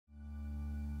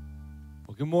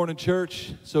Well, good morning,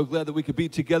 church. So glad that we could be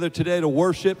together today to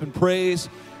worship and praise.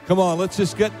 Come on, let's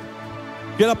just get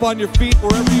up on your feet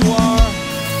wherever you are.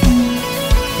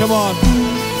 Come on.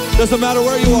 Doesn't matter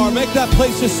where you are. Make that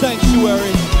place a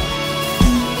sanctuary.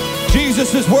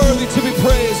 Jesus is worthy to be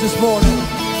praised this morning.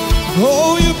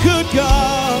 Oh, you good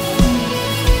God.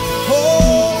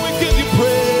 Oh, we give you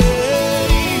praise.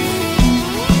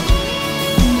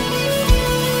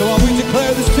 Come on, we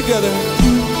declare this together.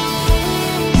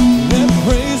 Let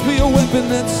praise be a weapon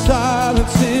that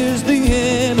silences the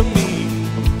enemy.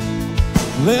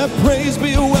 Let praise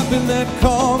be a weapon that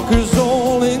conquers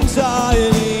all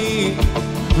anxiety.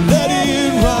 Let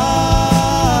it rise.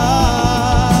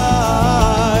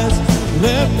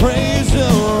 Let praise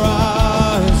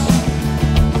arise.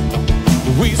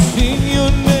 We sing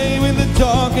your name in the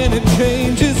dark and it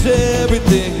changes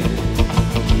everything.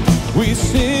 We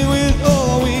sing with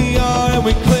all we are and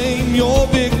we claim your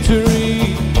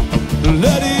victory.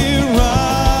 Let it rise.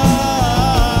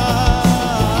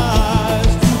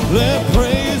 Let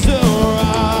praise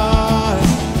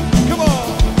arise. Come on.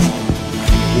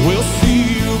 We'll see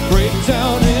you break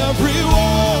down every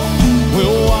wall.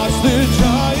 We'll watch the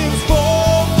giants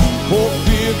fall. For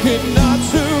fear cannot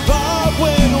survive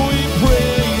when we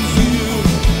praise you.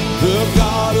 The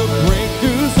God of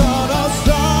breakthroughs on our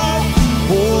side.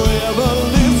 Forever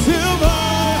lives him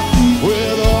high.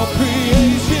 With all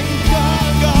creation,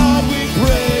 God, we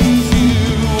praise you.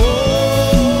 Oh,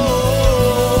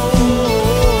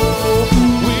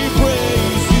 we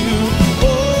praise you.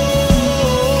 Oh,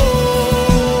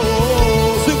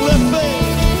 sing let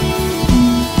faith.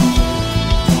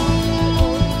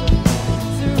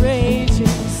 To rage in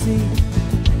the sea.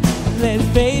 Let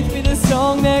faith be the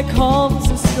song that calms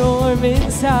the storm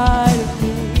inside of me.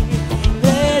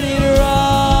 Let it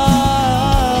rise.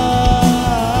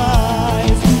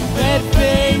 Let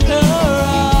faith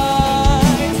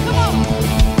arise. Come on.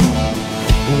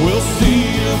 We'll see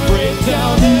you break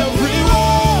down every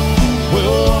wall.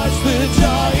 We'll watch the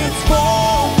giants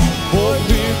fall. For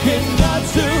fear cannot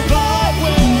survive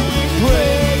when we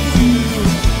praise you.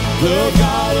 The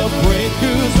God of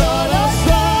breakthroughs on our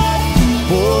side.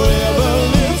 Forever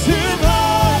lives him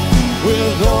high.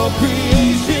 With all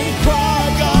creation cry,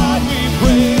 God, we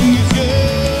praise you.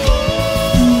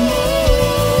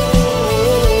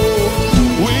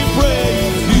 We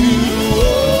praise you.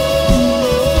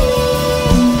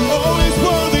 Oh, he's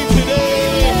worthy today.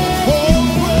 Oh,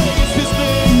 praise his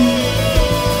name.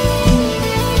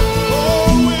 Oh,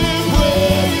 we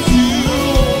praise you.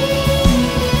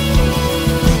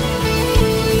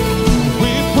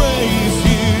 We praise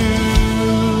you.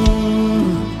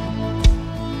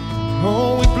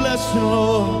 Oh, we bless you,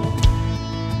 Lord.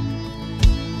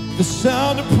 The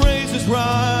sound of praise is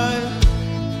right.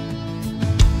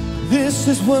 This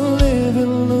is what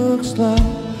living looks like.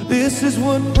 This is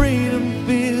what freedom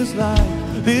feels like.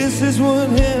 This is what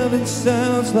heaven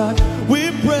sounds like.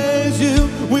 We praise you,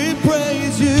 we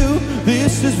praise you.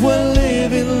 This is what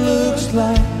living looks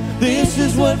like. This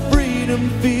is what freedom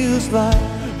feels like.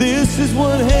 This is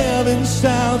what heaven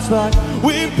sounds like.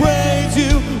 We praise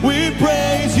you, we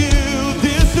praise you.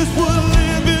 This is what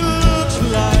living looks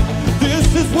like.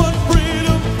 This is what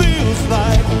freedom feels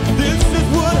like. This is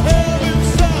what heaven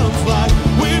sounds like.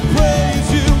 We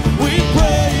praise you, we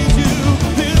praise you.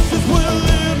 This is what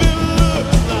living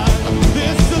looks like.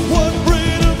 This is what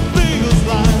freedom feels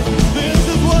like. This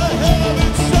is what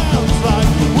heaven sounds like.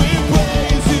 We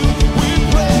praise you, we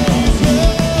praise you.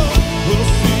 We'll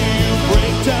see you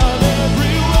break down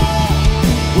every wall.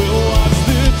 We'll watch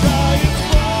the giants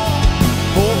fall.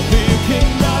 For fear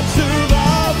cannot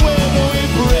survive when we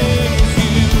praise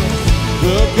you.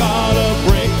 The God of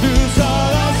breakthroughs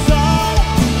on our side.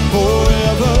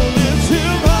 Forever lives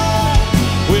him high.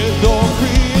 With all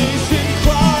creation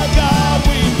cry, God,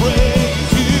 we praise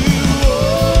you. Oh,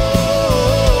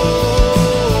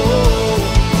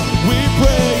 we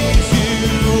praise you.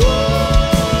 Oh,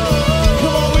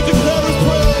 come on, we declare his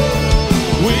praise.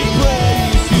 We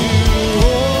praise you.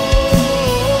 Oh,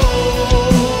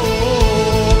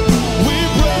 we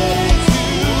praise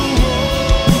you.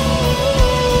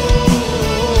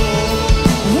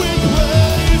 We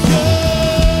praise you.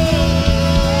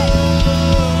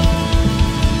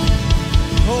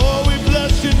 Oh, we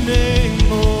bless your name,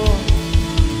 Lord.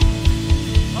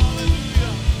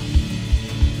 Hallelujah.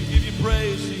 We give you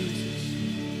praise, Jesus.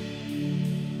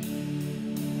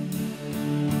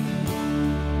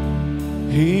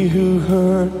 He who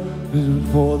heard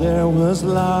before there was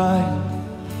light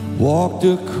walked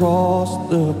across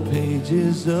the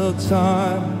pages of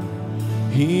time.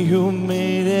 He who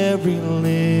made every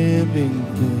living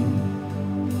thing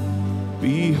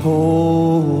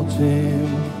behold him.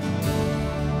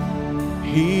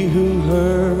 He who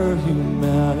heard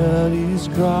humanity's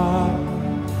cry,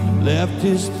 left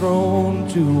his throne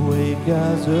to wake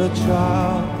as a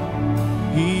child.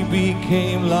 He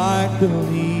became like the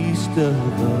least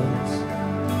of us.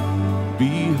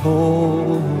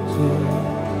 Behold him.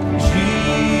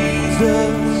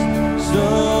 Jesus,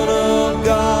 Son of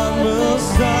God,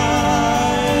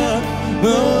 Messiah,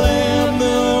 the Lamb,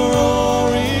 the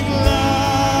roaring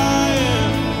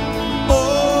Lion.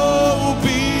 Oh,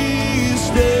 be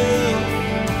still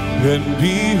and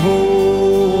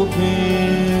behold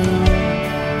him.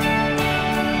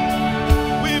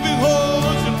 We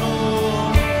behold you,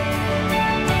 Lord.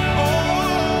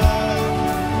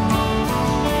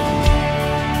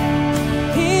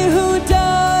 He who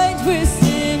died for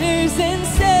sinners and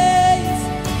saints,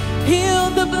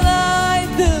 healed the blind,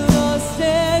 the lost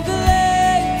and the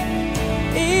lame.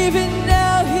 Even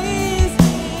now he's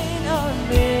in our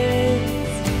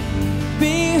midst.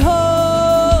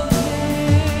 Behold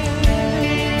him.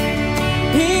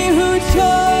 He who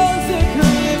chose the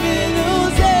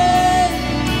criminal's end,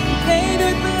 paid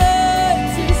with blood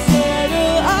to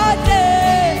settle our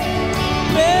debt.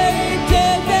 Very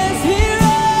death as he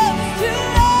rose to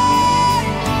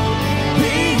life.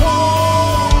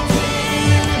 Behold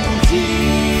him,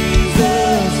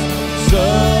 Jesus,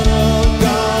 Son of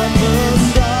God,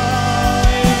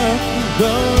 Messiah,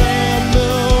 the Lamb, the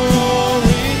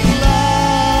roaring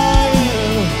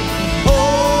Lion.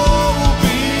 Oh,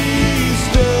 be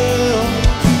still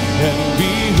and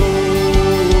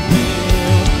behold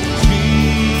him,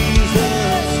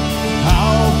 Jesus,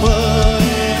 Alpha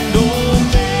and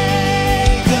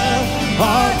Omega,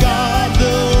 our God,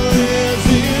 the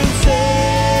risen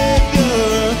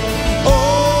Savior.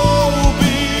 Oh,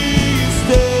 be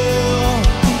still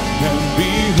and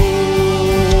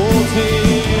behold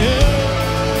him.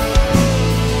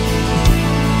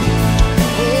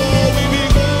 Oh, we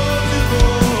behold you,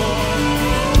 Lord.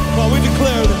 While we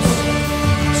declare this,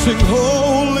 sing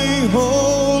holy,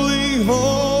 holy,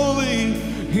 holy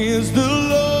is the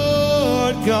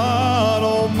Lord God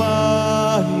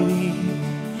Almighty.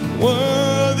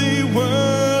 Worthy,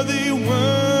 worthy,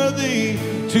 worthy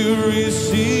to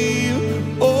receive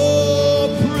all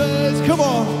praise. Come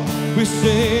on, we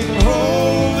sing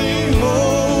holy,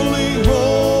 holy,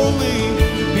 holy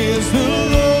is the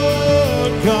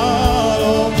Lord God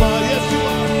Almighty. Yes, you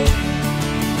are.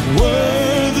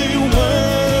 Worthy,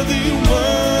 worthy,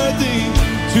 worthy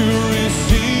to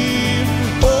receive.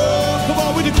 Oh, come on,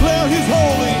 we declare he's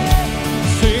holy.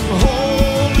 Sing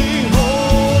holy,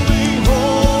 holy,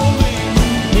 holy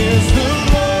is the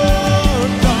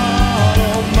Lord God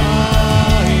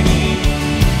Almighty.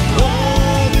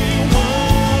 Worthy,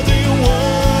 worthy,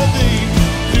 worthy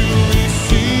to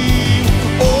receive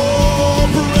all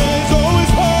praise. Oh,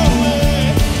 he's holy.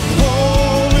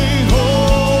 Holy,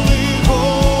 holy,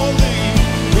 holy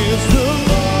is the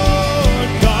Lord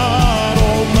God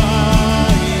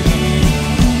Almighty.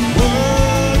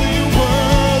 Worthy,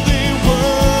 worthy,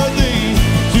 worthy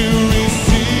to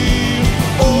receive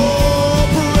all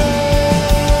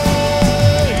praise.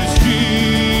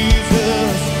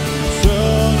 Jesus,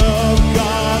 Son of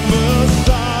God,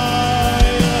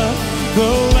 Messiah, the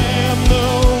Lamb, the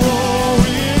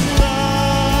roaring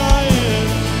Lion.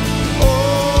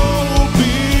 Oh,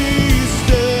 be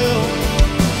still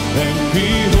and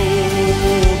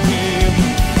behold him,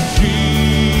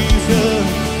 Jesus,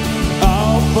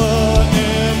 Alpha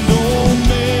and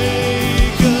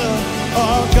Omega,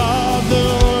 our God, the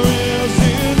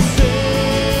risen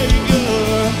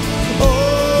Savior.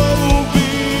 Oh,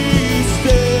 be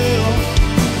still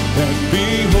and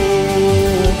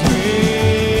behold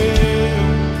him.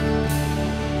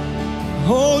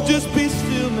 Oh, just be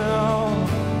still now.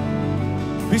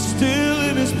 Be still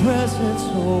in his presence.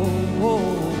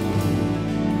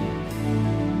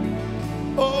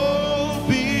 Oh,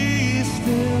 be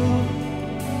still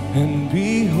and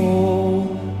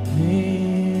behold him.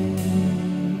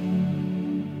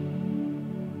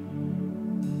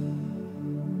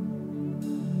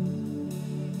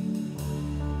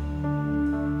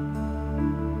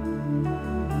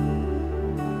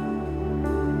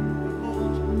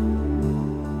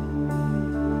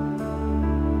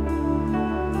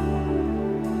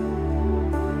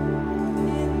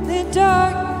 In the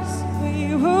darkness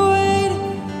we were waiting,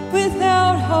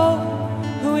 without hope,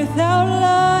 without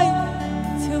light,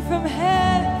 till from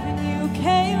heaven you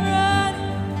came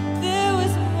running. There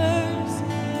was mercy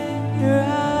in your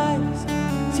eyes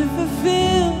to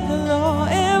fulfill the law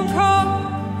and promise.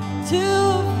 To a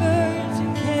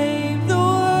virgin came the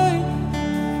word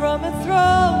from a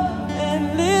throne,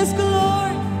 endless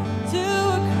glory to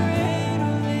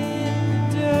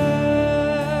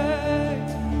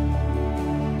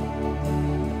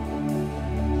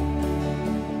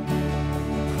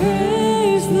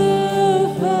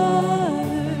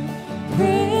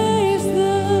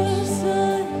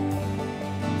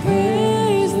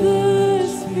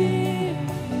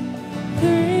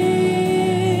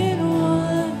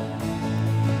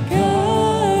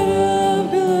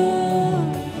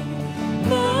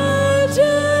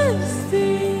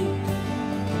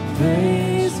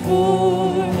Praise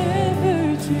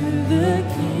forever to the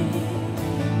King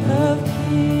of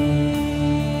Kings.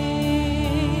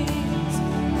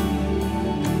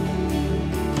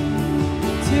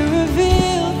 To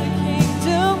reveal the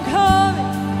kingdom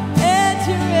coming and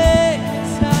to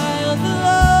reconcile the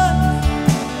lost.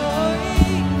 For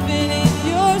even in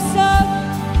your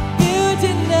suffering, you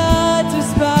did not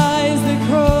despise the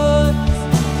cross.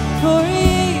 For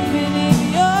even in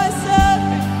your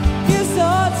suffering, you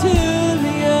saw to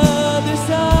the other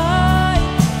side,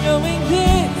 knowing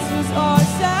this was our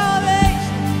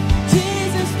salvation.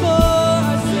 Jesus, for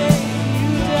our sake, you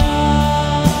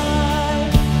died.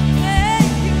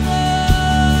 Thank you,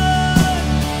 Lord.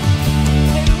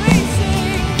 And we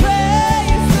sing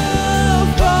praise the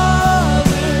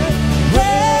Father,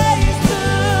 praise the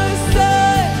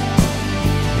Son,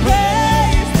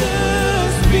 praise the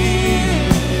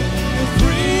Spirit, the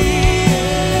three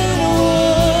in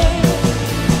one.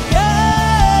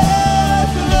 God of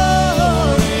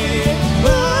glory,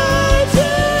 majesty,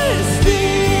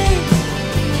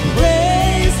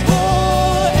 praise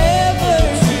forever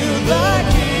to the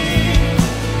King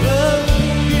of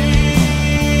Kings.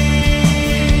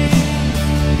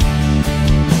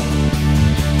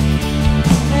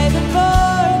 And the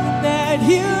morning that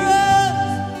he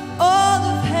rose, all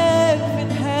of heaven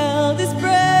held his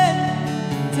breath,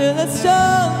 till that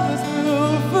stone was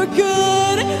moved for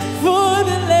good, for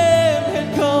the Lamb had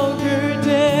conquered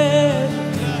death.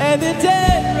 And the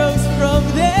dead rose from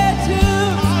their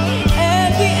tombs,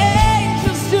 and the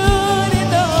angels stood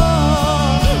in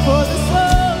awe, for the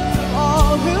souls of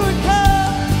all who had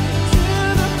come to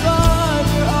the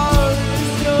Father are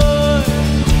restored.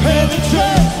 And the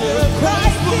church of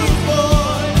Christ was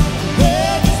born,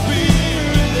 and the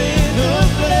Spirit in the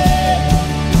flesh.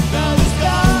 Now the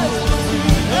skies will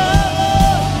soon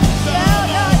above, shall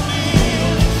not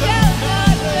kneel, shall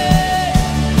not beg.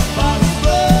 By His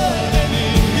blood and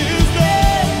in His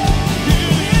death, in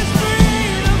His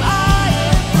freedom I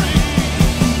am free.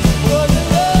 For the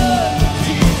love of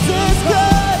Jesus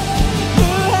Christ, who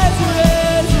has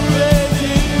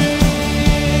resurrected me.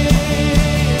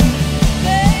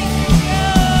 Thank you,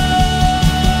 God.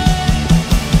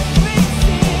 We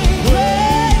sing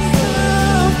praise the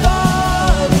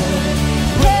Father,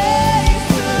 praise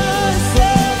the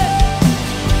Son,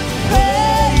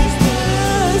 praise the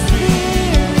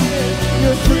Spirit.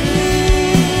 You're three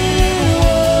in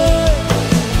one.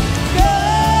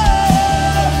 God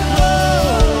of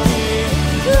glory,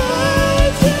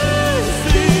 majesty,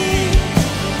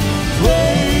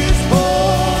 Praise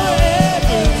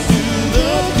forever to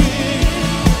the King.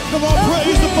 Come on,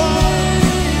 praise the Father.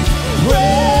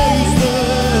 Praise the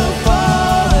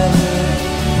Father.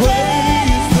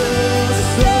 Praise the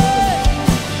Son.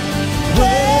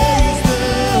 Praise the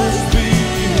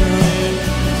Spirit.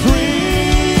 Three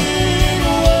in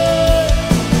one.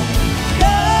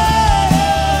 God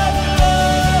of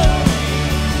glory,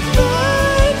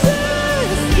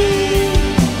 majesty,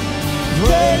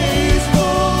 Praise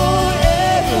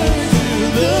forever to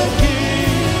the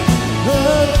King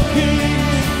of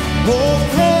Kings. Oh,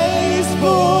 praise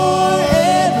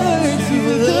forever to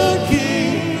the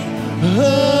King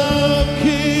of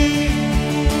Kings.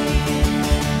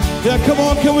 Yeah, come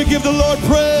on, can we give the Lord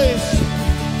praise?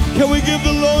 Can we give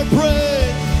the Lord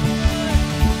praise?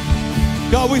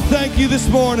 God, we thank you this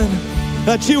morning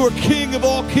that you are King of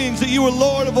all kings, that you are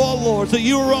Lord of all lords, that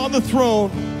you are on the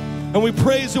throne. And we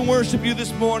praise and worship you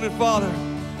this morning, Father.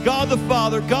 God the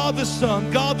Father, God the Son,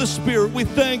 God the Spirit, we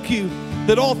thank you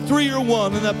that all three are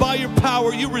one and that by your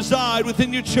power you reside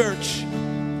within your church.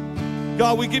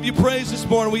 God, we give you praise this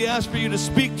morning. We ask for you to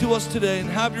speak to us today and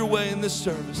have your way in this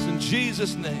service. In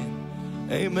Jesus' name,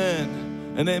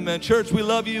 amen and amen. Church, we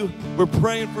love you. We're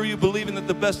praying for you, believing that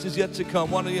the best is yet to come.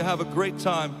 Why don't you have a great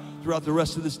time throughout the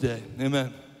rest of this day.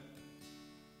 Amen.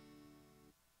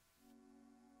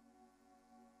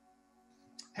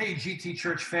 Hey, GT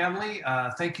Church family,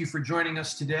 thank you for joining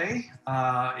us today.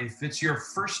 If it's your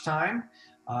first time,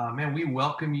 man, we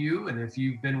welcome you. And if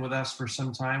you've been with us for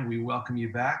some time, we welcome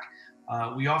you back.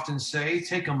 We often say,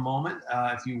 take a moment,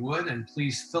 if you would, and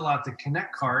please fill out the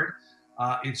Connect card.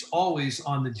 It's always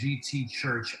on the GT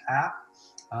Church app,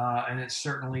 and it's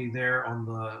certainly there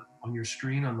on your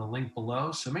screen on the link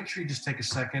below. So make sure you just take a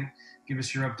second, give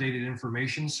us your updated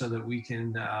information so that we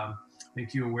can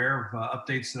make you aware of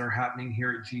updates that are happening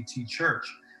here at GT Church.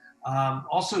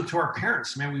 Also to our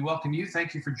parents, man, we welcome you.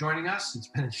 Thank you for joining us. It's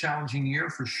been a challenging year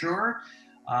for sure.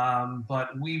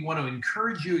 But we want to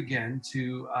encourage you again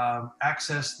to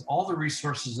access all the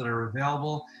resources that are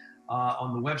available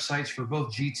on the websites for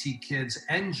both GT Kids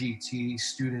and GT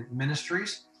Student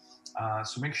Ministries.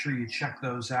 So make sure you check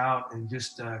those out and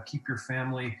just keep your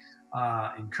family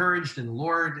encouraged in the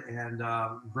Lord and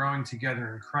growing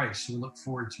together in Christ. So we look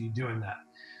forward to you doing that.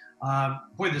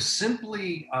 Boy, the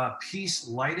Simply Peace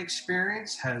Light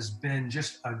experience has been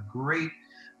just a great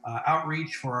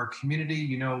outreach for our community.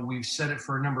 You know, we've said it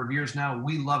for a number of years now.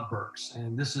 We love Berks,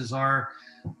 and this is our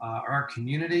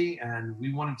community, and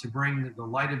we wanted to bring the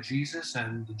light of Jesus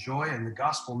and the joy and the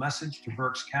gospel message to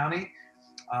Berks County.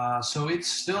 So it's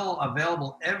still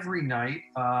available every night,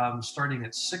 starting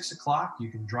at 6 o'clock. You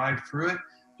can drive through it,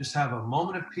 just have a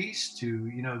moment of peace to,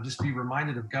 you know, just be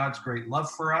reminded of God's great love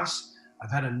for us. I've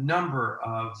had a number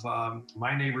of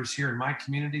my neighbors here in my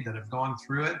community that have gone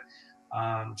through it.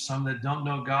 Some that don't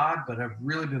know God, but have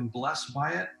really been blessed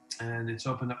by it. And it's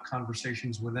opened up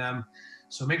conversations with them.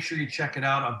 So make sure you check it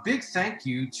out. A big thank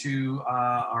you to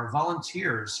our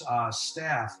volunteers,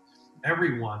 staff,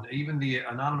 everyone, even the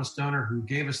anonymous donor who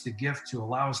gave us the gift to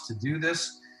allow us to do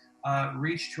this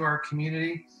reach to our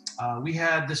community. We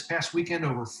had this past weekend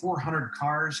over 400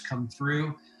 cars come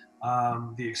through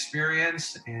the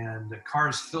experience, and the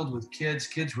cars filled with kids.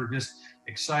 Kids were just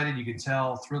excited. You could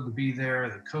tell, thrilled to be there.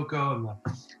 The cocoa and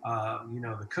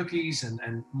the the cookies,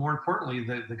 and more importantly,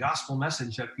 the gospel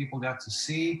message that people got to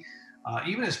see.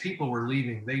 Even as people were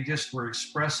leaving, they just were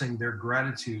expressing their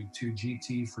gratitude to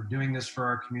GT for doing this for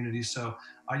our community. So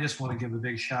I just want to give a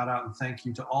big shout out and thank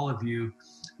you to all of you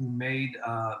who made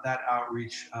that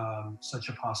outreach such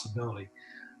a possibility.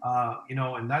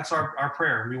 And that's our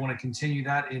prayer. We want to continue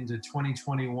that into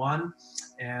 2021.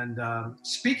 And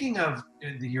speaking of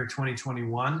the year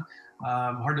 2021,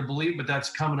 hard to believe, but that's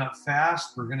coming up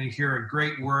fast. We're going to hear a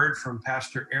great word from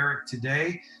Pastor Eric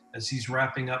today as he's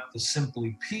wrapping up the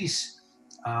Simply Peace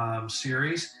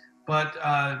series. But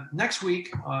next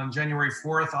week on January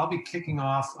 4th, I'll be kicking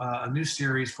off a new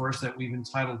series for us that we've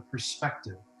entitled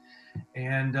Perspective.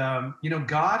 And,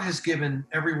 God has given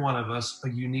every one of us a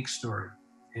unique story.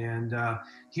 And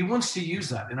he wants to use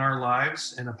that in our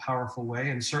lives in a powerful way,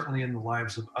 and certainly in the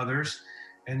lives of others.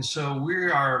 And so we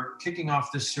are kicking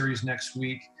off this series next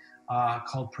week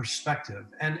called Perspective.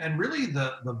 And really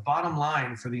the bottom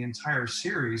line for the entire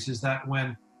series is that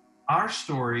when our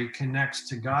story connects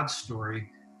to God's story,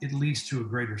 it leads to a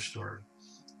greater story.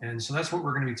 And so that's what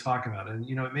we're going to be talking about. And,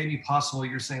 it may be possible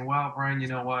you're saying, well, Brian, you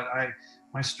know what?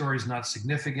 My story is not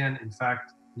significant. In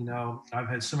fact, I've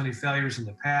had so many failures in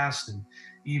the past, and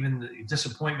even the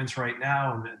disappointments right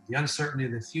now, and the uncertainty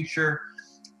of the future.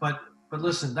 But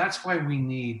listen, that's why we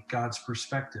need God's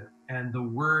perspective. And the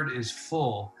Word is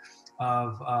full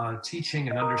of teaching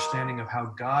and understanding of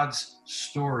how God's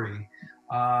story,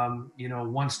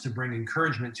 wants to bring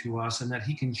encouragement to us, and that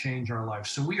He can change our lives.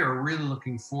 So we are really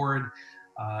looking forward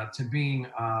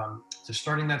to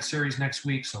starting that series next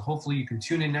week. So hopefully you can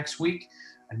tune in next week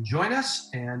and join us,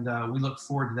 and we look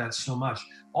forward to that so much.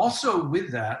 Also with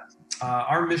that,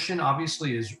 our mission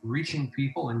obviously is reaching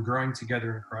people and growing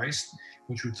together in Christ,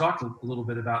 which we talked a little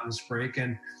bit about in this break.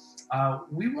 And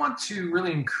we want to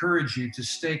really encourage you to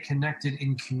stay connected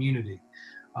in community.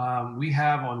 We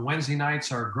have on Wednesday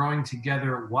nights our Growing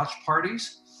Together watch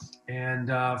parties. And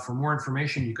for more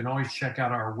information, you can always check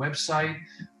out our website.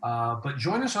 But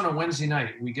join us on a Wednesday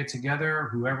night. We get together,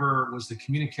 whoever was the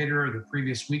communicator the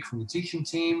previous week from the teaching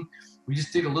team. We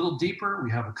just dig a little deeper. We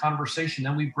have a conversation.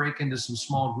 Then we break into some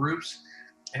small groups.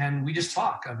 And we just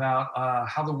talk about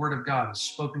how the Word of God has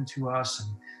spoken to us and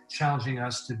challenging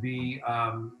us to be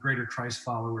greater Christ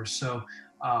followers. So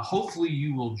hopefully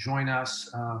you will join us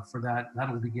for that.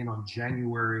 That'll begin on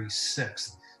January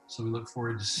 6th. So we look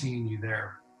forward to seeing you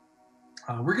there.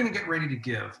 We're going to get ready to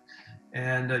give.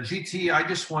 And GT, I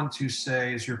just want to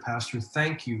say, as your pastor,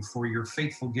 thank you for your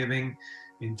faithful giving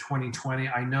in 2020.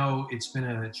 I know it's been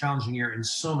a challenging year in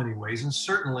so many ways, and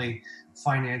certainly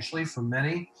financially for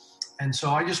many. And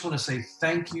so I just want to say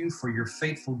thank you for your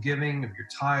faithful giving of your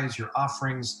tithes, your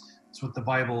offerings. It's what the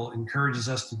Bible encourages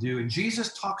us to do. And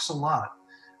Jesus talks a lot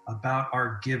about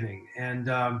our giving. And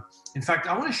in fact,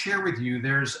 I want to share with you,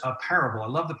 there's a parable. I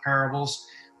love the parables.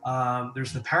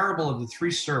 There's the parable of the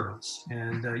three servants,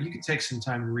 and you can take some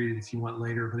time and read it if you want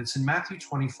later, but it's in Matthew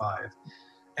 25.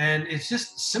 And it's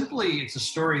just simply, it's a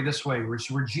story this way,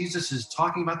 where Jesus is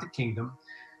talking about the kingdom,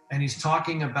 and he's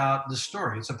talking about the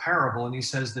story. It's a parable, and he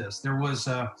says this. There was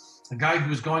a guy who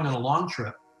was going on a long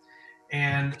trip,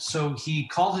 and so he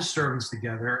called his servants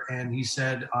together, and he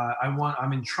said,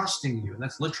 I'm entrusting you, and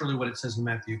that's literally what it says in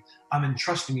Matthew, I'm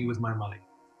entrusting you with my money.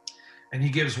 And he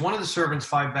gives one of the servants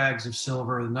 5 bags of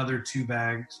silver, another 2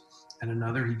 bags, and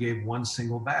another he gave 1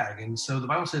 single bag. And so the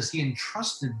Bible says he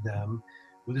entrusted them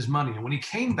with his money. And when he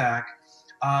came back,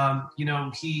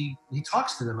 he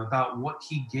talks to them about what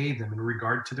he gave them in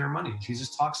regard to their money.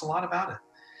 Jesus talks a lot about it.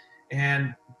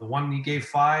 And the one he gave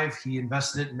 5, he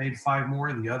invested it and made 5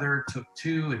 more. The other took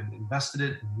 2 and invested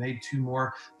it and made 2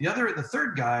 more. The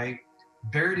third guy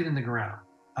buried it in the ground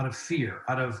out of fear,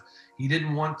 he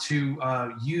didn't want to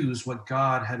use what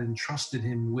God had entrusted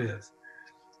him with.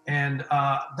 And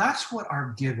that's what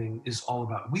our giving is all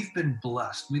about. We've been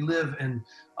blessed. We live in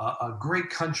a great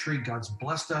country. God's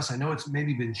blessed us. I know it's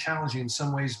maybe been challenging in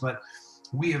some ways, but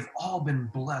we have all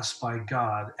been blessed by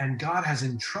God. And God has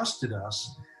entrusted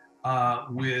us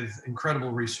with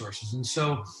incredible resources. And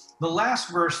so the last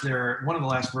verse there, one of the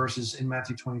last verses in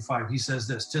Matthew 25, he says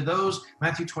this, to those,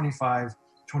 Matthew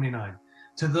 25:29,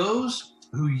 to those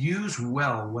who use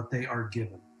well what they are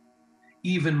given,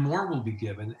 even more will be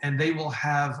given, and they will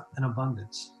have an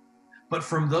abundance. But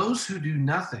from those who do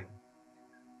nothing,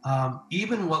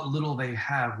 even what little they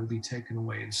have will be taken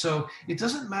away. And so it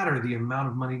doesn't matter the amount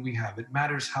of money we have. It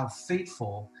matters how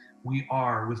faithful we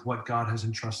are with what God has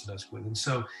entrusted us with. And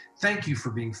so thank you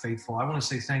for being faithful. I want to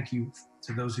say thank you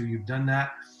to those of you who've done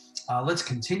that. Let's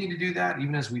continue to do that,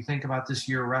 even as we think about this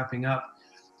year wrapping up.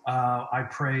 I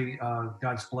pray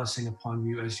God's blessing upon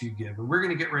you as you give. And we're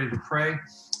going to get ready to pray.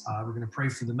 We're going to pray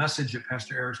for the message that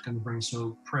Pastor Eric's going to bring.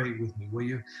 So pray with me, will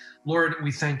you? Lord,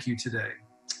 we thank you today.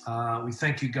 We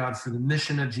thank you, God, for the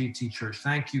mission of GT Church.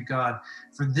 Thank you, God,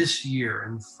 for this year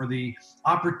and for the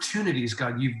opportunities,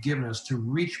 God, you've given us to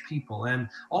reach people and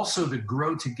also to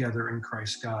grow together in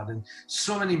Christ, God. And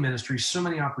so many ministries, so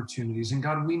many opportunities. And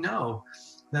God, we know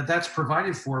that that's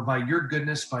provided for by your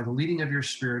goodness, by the leading of your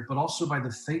Spirit, but also by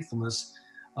the faithfulness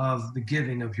of the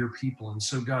giving of your people. And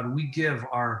so, God, we give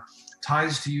our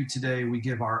tithes to you today. We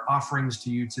give our offerings to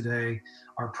you today,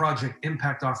 our Project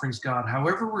Impact offerings, God.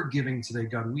 However we're giving today,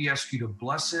 God, we ask you to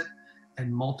bless it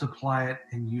and multiply it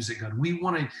and use it, God. We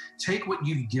want to take what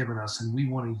you've given us and we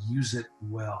want to use it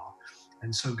well.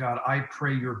 And so, God, I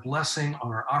pray your blessing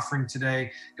on our offering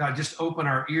today. God, just open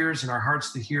our ears and our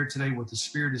hearts to hear today what the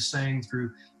Spirit is saying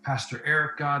through Pastor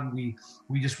Eric, God. We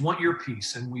just want your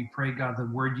peace, and we pray, God, the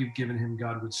word you've given him,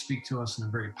 God, would speak to us in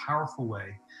a very powerful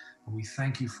way. And we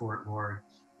thank you for it, Lord,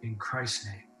 in Christ's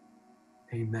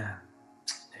name. Amen.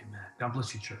 Amen. God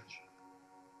bless you, church.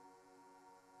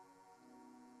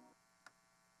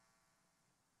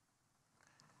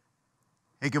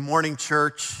 Hey, good morning,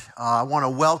 church. I want to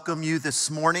welcome you this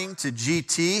morning to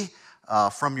GT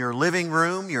from your living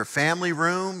room, your family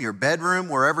room, your bedroom,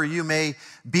 wherever you may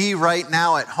be right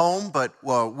now at home. But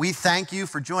we thank you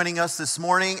for joining us this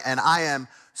morning, and I am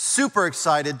super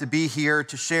excited to be here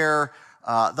to share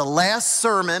the last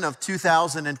sermon of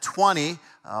 2020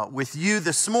 with you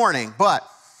this morning. But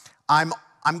I'm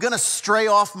going to stray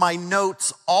off my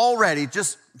notes already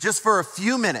just for a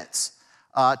few minutes.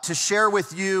 To share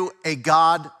with you a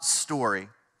God story,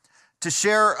 to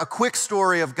share a quick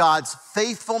story of God's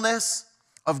faithfulness,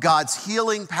 of God's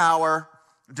healing power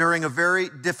during a very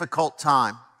difficult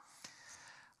time.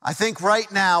 I think right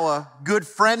now a good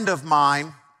friend of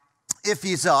mine, if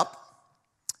he's up,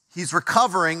 he's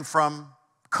recovering from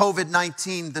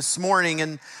COVID-19 this morning,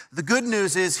 and the good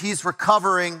news is he's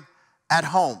recovering at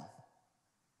home.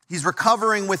 He's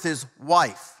recovering with his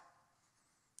wife.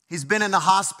 He's been in the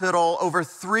hospital over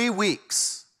 3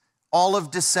 weeks, all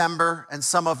of December and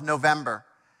some of November.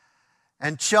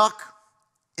 And Chuck,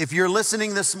 if you're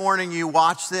listening this morning, you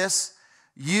watch this,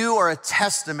 you are a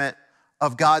testament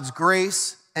of God's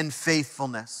grace and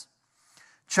faithfulness.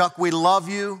 Chuck, we love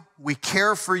you, we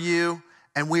care for you,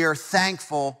 and we are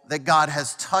thankful that God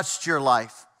has touched your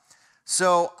life.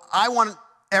 So I want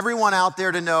everyone out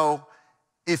there to know,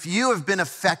 if you have been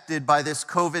affected by this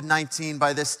COVID-19,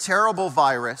 by this terrible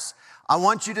virus, I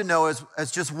want you to know,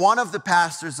 as just one of the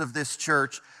pastors of this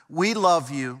church, we love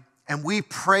you and we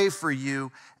pray for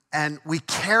you and we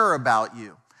care about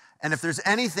you. And if there's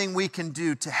anything we can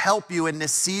do to help you in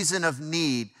this season of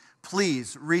need,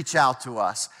 please reach out to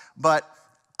us. But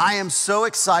I am so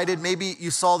excited. Maybe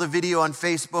you saw the video on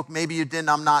Facebook, maybe you didn't,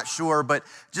 I'm not sure. But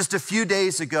just a few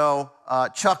days ago,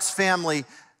 Chuck's family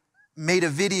made a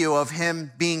video of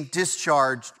him being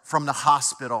discharged from the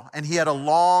hospital. And he had a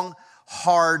long,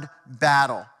 hard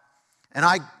battle. And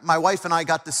my wife and I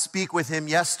got to speak with him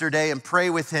yesterday and pray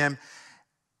with him.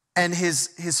 And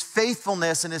his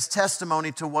faithfulness and his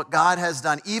testimony to what God has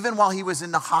done, even while he was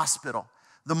in the hospital,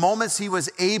 the moments he was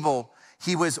able,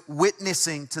 he was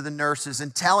witnessing to the nurses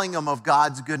and telling them of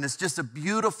God's goodness. Just a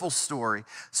beautiful story.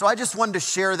 So I just wanted to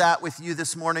share that with you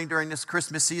this morning during this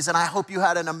Christmas season. I hope you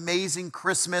had an amazing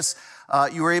Christmas.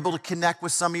 You were able to connect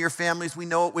with some of your families. We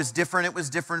know it was different. It was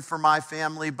different for my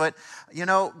family. But, you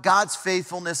know, God's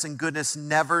faithfulness and goodness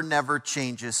never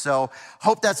changes. So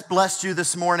hope that's blessed you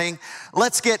this morning.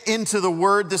 Let's get into the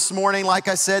word this morning. Like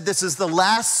I said, this is the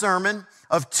last sermon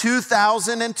of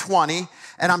 2020.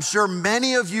 And I'm sure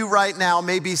many of you right now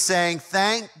may be saying,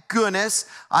 thank goodness,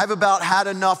 I've about had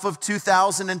enough of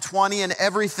 2020 and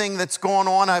everything that's going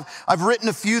on. I've written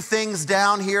a few things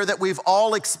down here that we've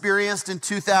all experienced in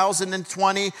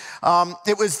 2020.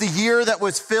 It was the year that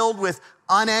was filled with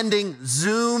unending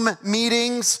Zoom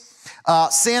meetings,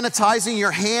 sanitizing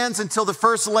your hands until the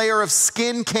first layer of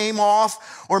skin came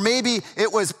off, or maybe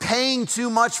it was paying too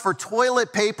much for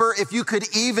toilet paper if you could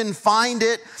even find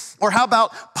it. Or how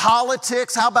about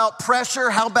politics? How about pressure?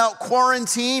 How about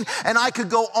quarantine? And I could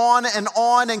go on.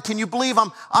 And can you believe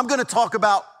I'm going to talk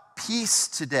about peace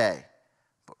today.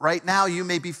 But right now you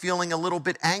may be feeling a little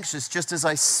bit anxious just as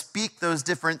I speak those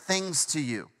different things to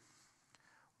you.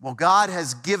 Well, God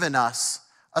has given us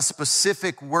a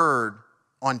specific word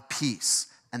on peace.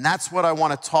 And that's what I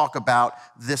want to talk about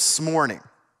this morning.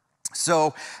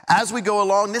 So as we go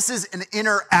along, this is an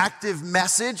interactive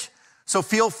message. So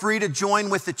feel free to join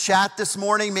with the chat this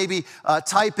morning. Maybe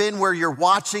type in where you're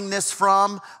watching this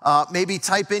from. Maybe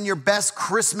type in your best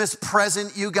Christmas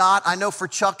present you got. I know for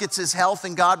Chuck it's his health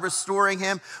and God restoring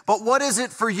him. But what is it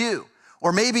for you?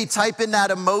 Or maybe type in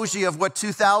that emoji of what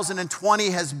 2020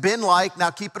 has been like. Now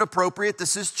keep it appropriate.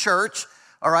 This is church,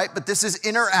 all right? But this is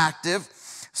interactive.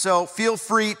 So feel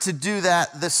free to do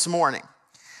that this morning.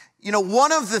 You know,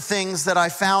 one of the things that I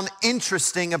found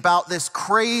interesting about this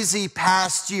crazy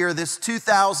past year, this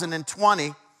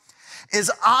 2020,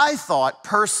 is I thought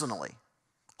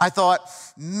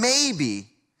maybe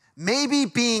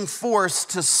being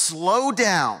forced to slow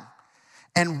down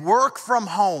and work from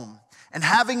home and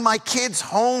having my kids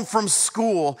home from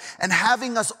school and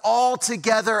having us all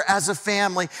together as a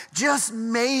family, just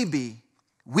maybe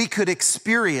we could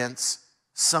experience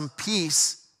some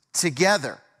peace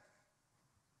together.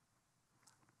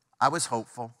 I was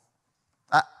hopeful.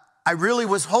 I really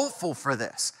was hopeful for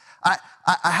this. I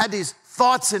had these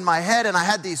thoughts in my head and I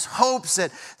had these hopes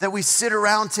that we sit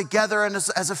around together and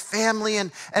as a family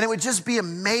and it would just be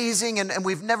amazing. And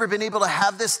we've never been able to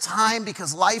have this time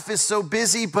because life is so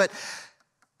busy, but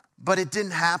it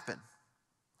didn't happen.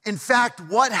 In fact,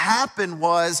 what happened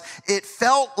was it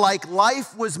felt like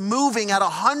life was moving at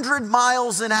 100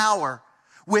 miles an hour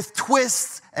with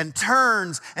twists and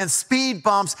turns and speed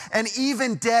bumps and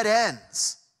even dead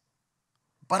ends.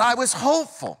 But I was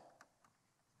hopeful.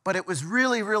 But it was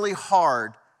really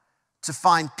hard to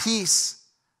find peace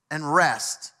and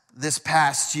rest this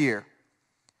past year.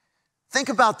 Think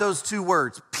about those two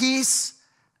words, peace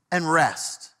and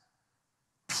rest.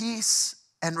 Peace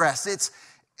and rest.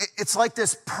 It's like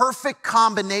this perfect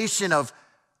combination of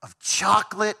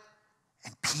chocolate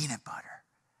and peanut butter.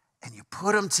 And you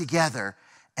put them together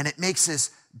and it makes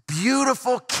this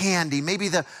beautiful candy, maybe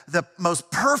the most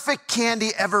perfect candy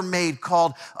ever made,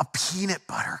 called a peanut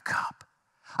butter cup.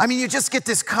 I mean, you just get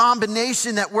this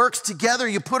combination that works together.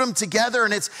 You put them together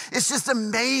and it's just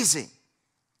amazing.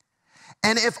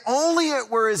 And if only it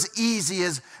were as easy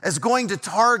as going to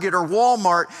Target or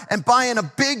Walmart and buying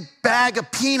a big bag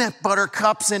of peanut butter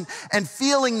cups and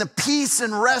feeling the peace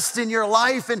and rest in your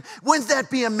life. And wouldn't that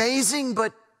be amazing?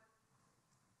 But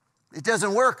it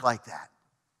doesn't work like that.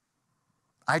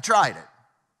 I tried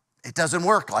it. It doesn't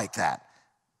work like that.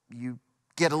 You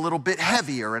get a little bit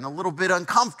heavier and a little bit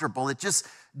uncomfortable. It just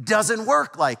doesn't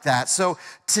work like that. So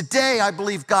today, I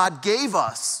believe God gave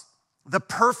us the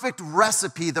perfect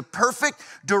recipe, the perfect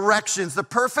directions, the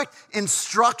perfect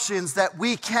instructions that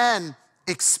we can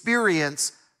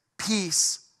experience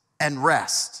peace and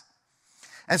rest.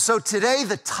 And so today,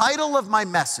 the title of my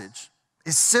message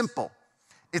is simple.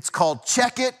 It's called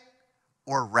Check It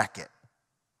or Wreck It.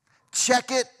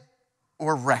 Check it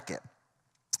or wreck it.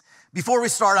 Before we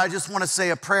start, I just want to say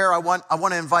a prayer. I want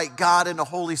to invite God and the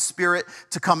Holy Spirit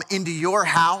to come into your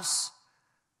house,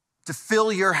 to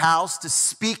fill your house, to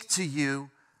speak to you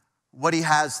what he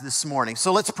has this morning.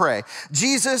 So let's pray.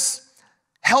 Jesus,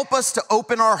 help us to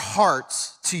open our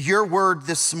hearts to your word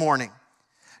this morning.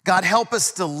 God, help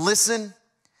us to listen.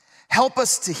 Help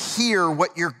us to hear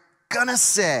what you're gonna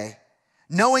say,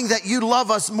 knowing that you love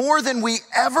us more than we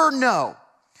ever know.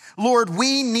 Lord,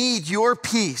 we need your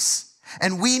peace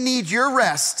and we need your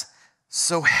rest.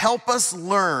 So help us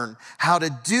learn how to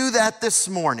do that this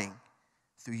morning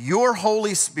through your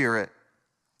Holy Spirit.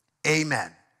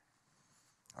 Amen.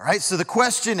 All right, so the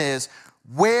question is,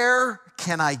 where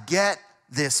can I get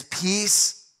this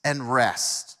peace and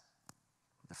rest?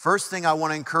 The first thing I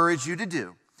want to encourage you to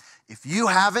do, if you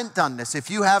haven't done this,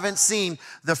 if you haven't seen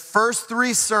the first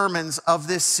 3 sermons of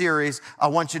this series, I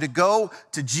want you to go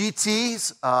to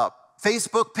GT's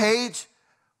Facebook page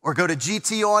or go to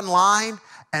GT Online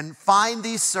and find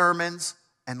these sermons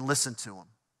and listen to them.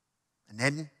 And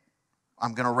then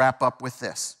I'm going to wrap up with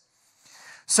this.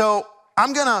 So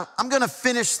I'm gonna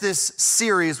finish this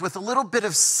series with a little bit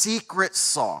of secret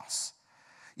sauce.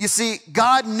 You see,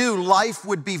 God knew life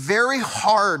would be very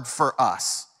hard for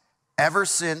us ever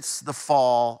since the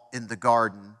fall in the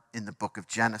garden in the book of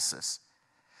Genesis.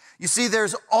 You see,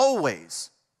 there's always,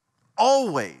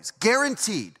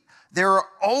 guaranteed, there are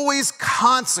always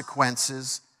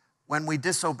consequences when we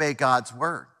disobey God's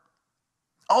word.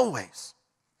 Always.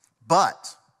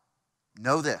 But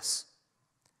know this.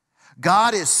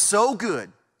 God is so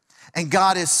good and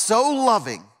God is so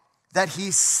loving that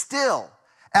he still,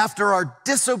 after our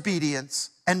disobedience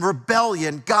and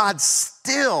rebellion, God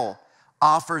still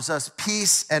offers us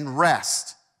peace and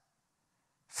rest.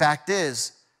 Fact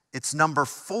is, it's number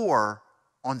 4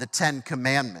 on the 10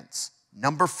 Commandments.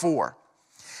 Number 4.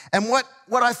 And what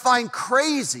I find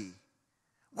crazy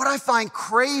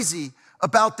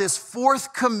about this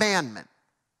 4th commandment,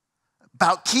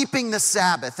 about keeping the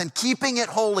Sabbath and keeping it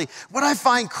holy, what I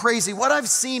find crazy, what I've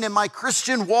seen in my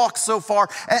Christian walk so far,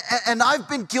 and I've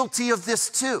been guilty of this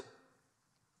too,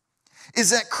 is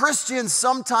that Christians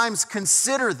sometimes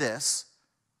consider this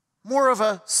more of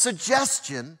a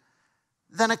suggestion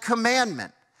than a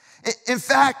commandment. In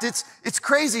fact, it's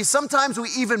crazy. Sometimes we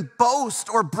even boast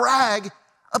or brag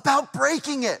about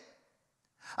breaking it.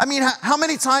 I mean, how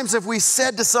many times have we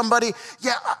said to somebody,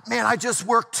 yeah, man, I just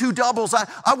worked 2 doubles.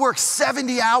 I worked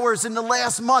 70 hours in the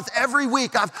last month every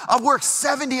week. I've worked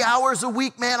 70 hours a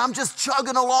week, man. I'm just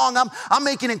chugging along. I'm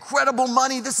making incredible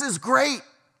money. This is great.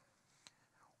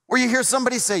 Or you hear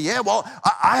somebody say, yeah, well,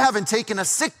 I haven't taken a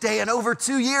sick day in over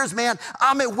 2 years, man.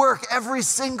 I'm at work every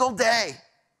single day.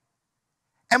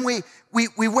 And we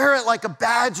wear it like a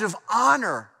badge of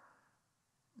honor,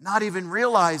 not even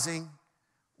realizing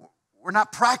we're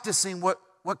not practicing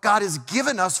what God has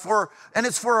given us for, and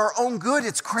it's for our own good.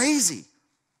 It's crazy.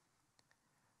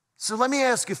 So let me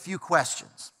ask a few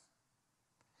questions.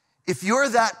 If you're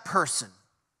that person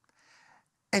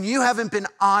and you haven't been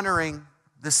honoring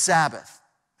the Sabbath,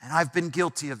 and I've been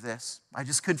guilty of this, I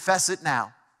just confess it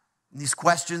now, and these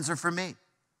questions are for me.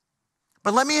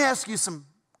 But let me ask you some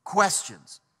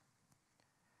questions.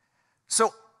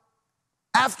 So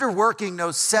after working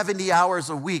those 70 hours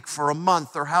a week for a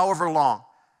month or however long,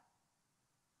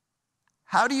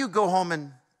 how do you go home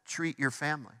and treat your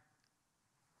family?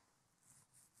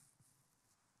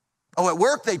 Oh, at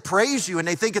work they praise you and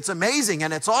they think it's amazing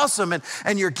and it's awesome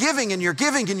and you're giving and you're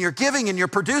giving and you're giving and you're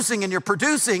producing and you're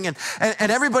producing and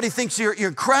everybody thinks you're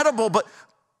incredible, but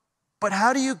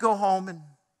how do you go home and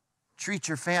treat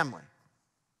your family?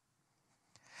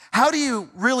 How do you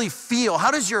really feel?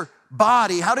 How does your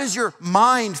body, how does your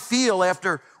mind feel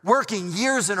after working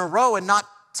years in a row and not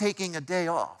taking a day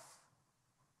off?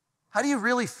 How do you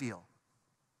really feel?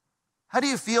 How do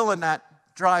you feel in that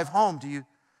drive home? Do you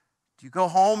go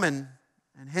home and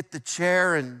hit the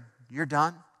chair and you're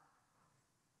done?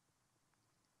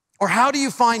 Or how do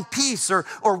you find peace? Or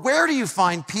where do you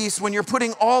find peace when you're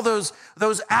putting all those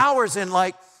hours in?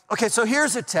 Like, okay, so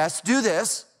here's a test. Do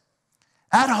this.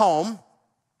 At home,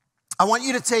 I want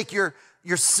you to take your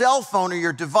cell phone or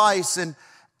your device and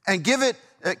give it,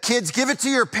 kids, give it to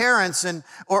your parents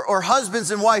or husbands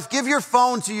and wife. Give your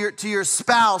phone to your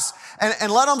spouse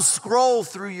and let them scroll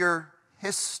through your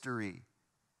history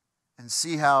and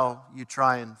see how you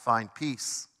try and find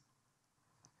peace.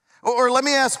 Or let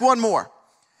me ask one more.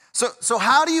 So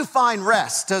how do you find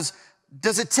rest?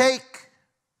 Does it take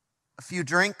a few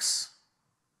drinks?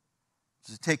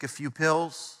 Does it take a few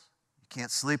pills? You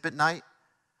can't sleep at night?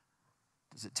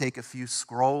 Does it take a few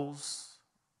scrolls,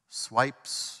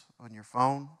 swipes on your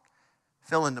phone?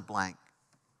 Fill in the blank.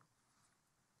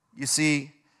 You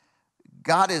see,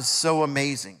 God is so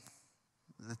amazing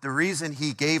that the reason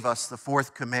he gave us the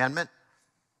 4th commandment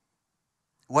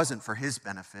wasn't for his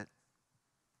benefit,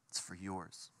 it's for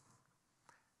yours.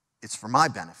 It's for my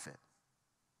benefit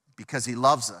because he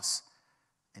loves us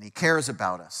and he cares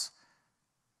about us.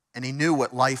 And he knew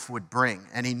what life would bring,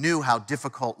 and he knew how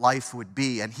difficult life would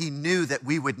be, and he knew that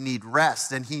we would need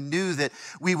rest, and he knew that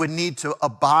we would need to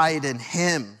abide in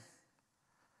him.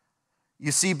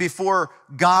 You see, before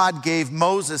God gave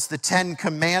Moses the 10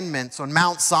 commandments on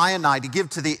Mount Sinai to give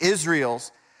to the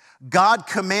Israelites, God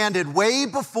commanded way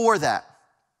before that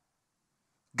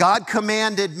God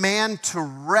commanded man to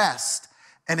rest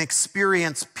and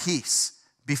experience peace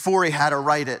before he had to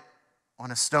write it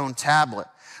on a stone tablet.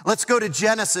 Let's go to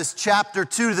Genesis chapter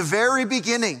 2, the very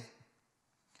beginning.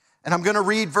 And I'm going to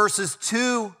read verses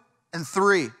 2 and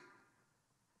 3.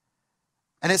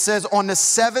 And it says, on the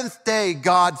seventh day,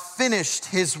 God finished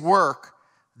his work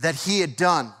that he had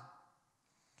done,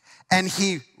 and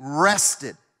he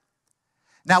rested.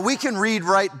 Now, we can read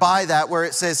right by that where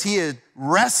it says he had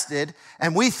rested,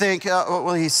 and we think,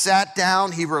 well, he sat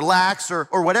down, he relaxed,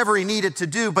 or whatever he needed to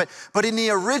do. But in the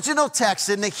original text,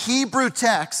 in the Hebrew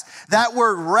text, that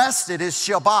word rested is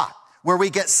Shabbat, where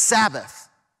we get Sabbath.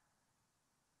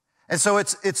 And so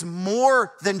it's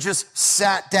more than just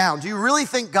sat down. Do you really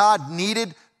think God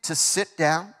needed to sit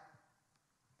down?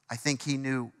 I think he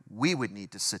knew we would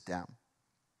need to sit down.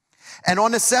 And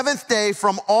on the seventh day,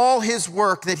 from all his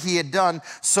work that he had done,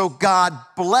 so God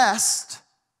blessed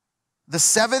the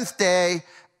seventh day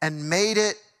and made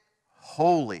it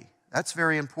holy. That's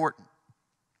very important.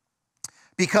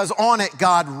 Because on it,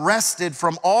 God rested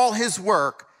from all his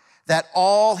work, that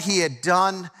all he had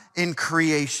done in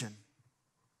creation.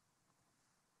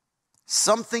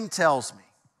 Something tells me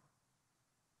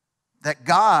that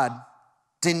God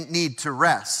didn't need to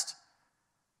rest.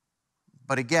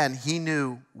 But again, he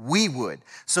knew we would.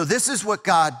 So this is what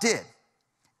God did.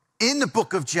 In the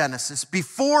book of Genesis,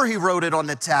 before he wrote it on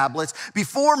the tablets,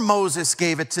 before Moses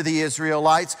gave it to the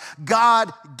Israelites,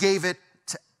 God gave it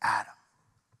to Adam.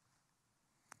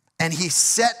 And he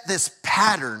set this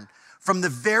pattern from the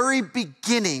very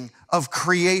beginning of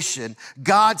creation.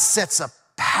 God sets a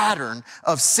pattern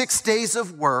of 6 days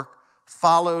of work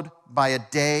followed by a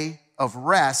day of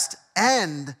rest,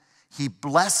 and he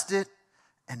blessed it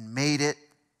and made it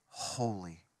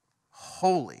holy.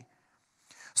 Holy.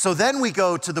 So then we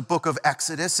go to the book of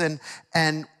Exodus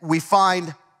and we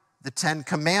find the 10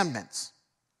 Commandments.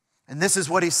 And this is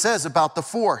what he says about the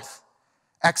fourth.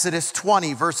 Exodus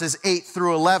 20, verses 8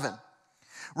 through 11.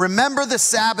 Remember the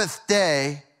Sabbath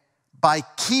day by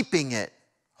keeping it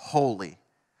holy.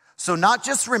 So not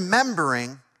just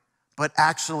remembering, but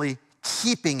actually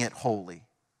keeping it holy.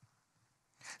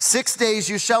 6 days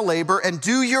you shall labor and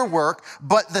do your work,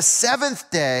 but the seventh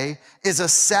day is a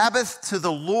Sabbath to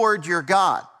the Lord your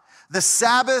God. The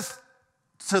Sabbath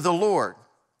to the Lord,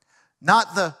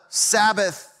 not the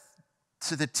Sabbath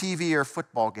to the TV or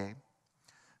football game,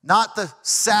 not the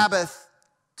Sabbath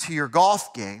to your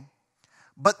golf game,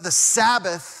 but the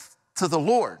Sabbath to the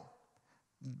Lord,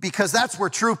 because that's where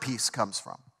true peace comes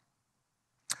from.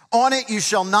 On it you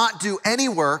shall not do any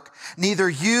work, neither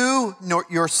you, nor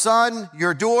your son,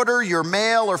 your daughter, your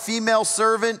male or female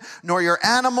servant, nor your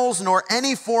animals, nor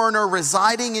any foreigner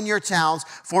residing in your towns.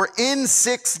 For in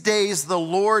 6 days the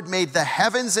Lord made the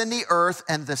heavens and the earth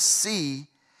and the sea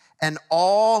and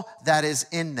all that is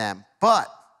in them. But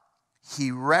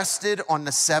he rested on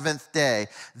the seventh day.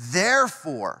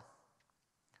 Therefore,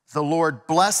 the Lord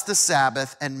blessed the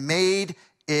Sabbath and made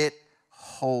it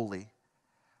holy.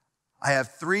 I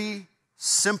have 3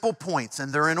 simple points,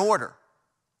 and they're in order.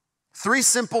 3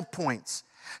 simple points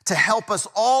to help us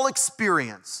all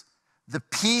experience the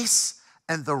peace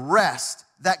and the rest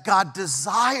that God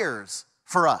desires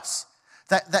for us,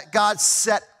 that God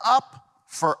set up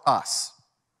for us.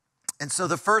 And so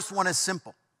the first one is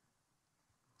simple.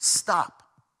 Stop.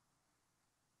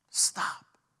 Stop.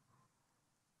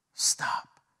 Stop.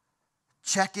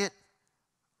 Check it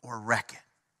or wreck it.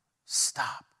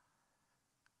 Stop.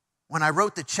 When I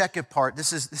wrote the check it part,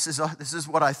 this is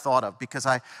what I thought of, because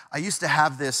I used to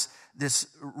have this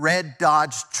red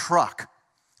Dodge truck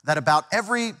that about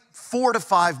every 4 to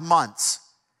 5 months,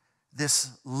 this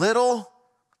little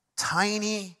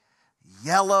tiny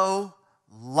yellow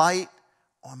light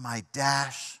on my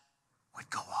dash would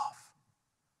go off.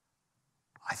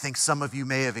 I think some of you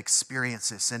may have experienced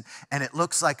this, and it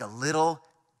looks like a little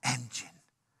engine.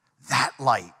 That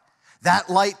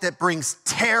light that brings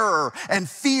terror and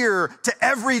fear to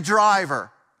every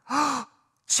driver.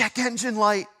 Check engine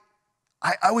light.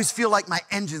 I always feel like my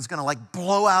engine's gonna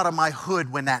blow out of my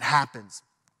hood when that happens.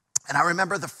 And I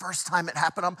remember the first time it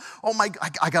happened,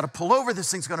 I gotta pull over, this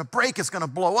thing's gonna break, it's gonna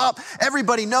blow up.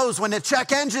 Everybody knows when the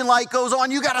check engine light goes on,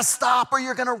 you gotta stop or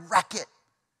you're gonna wreck it.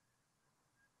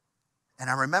 And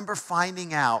I remember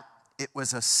finding out it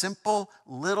was a simple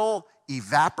little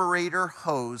evaporator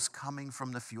hose coming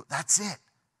from the fuel. That's it.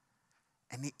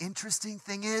 And the interesting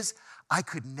thing is, I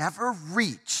could never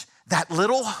reach that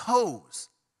little hose.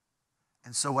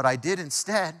 And so what I did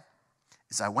instead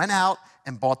is I went out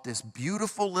and bought this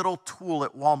beautiful little tool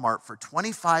at Walmart for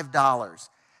 $25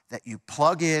 that you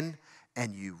plug in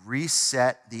and you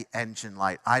reset the engine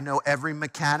light. I know every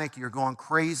mechanic, you're going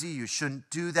crazy. You shouldn't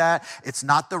do that. It's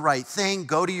not the right thing.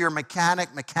 Go to your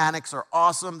mechanic. Mechanics are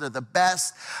awesome. They're the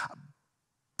best.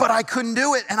 But I couldn't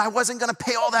do it, and I wasn't going to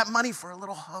pay all that money for a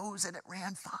little hose, and it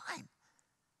ran fine.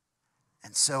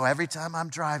 And so every time I'm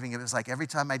driving, it was like every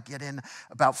time I'd get in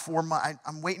about 4 miles,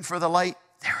 I'm waiting for the light.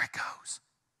 There it goes.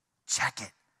 Check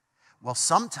it. Well,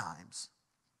 sometimes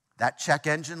that check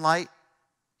engine light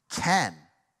can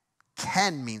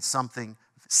mean something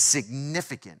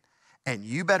significant. And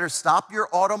you better stop your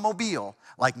automobile,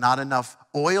 like not enough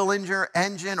oil in your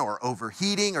engine or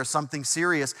overheating or something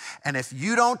serious. And if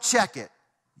you don't check it,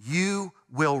 you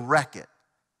will wreck it.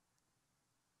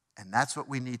 And that's what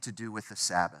we need to do with the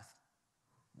Sabbath.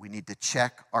 We need to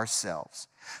check ourselves.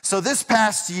 So this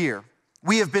past year,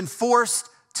 we have been forced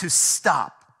to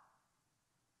stop.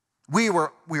 We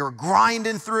were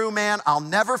grinding through, man. I'll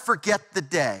never forget the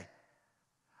day.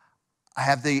 I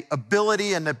have the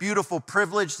ability and the beautiful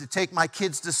privilege to take my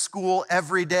kids to school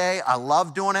every day. I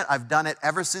love doing it. I've done it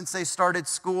ever since they started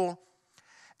school.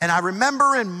 And I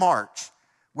remember in March,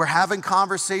 we're having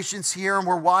conversations here and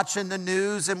we're watching the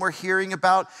news and we're hearing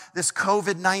about this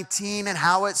COVID-19 and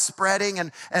how it's spreading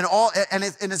and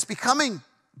it's becoming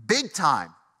big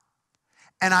time.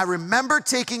 And I remember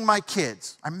taking my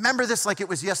kids. I remember this like it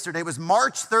was yesterday. It was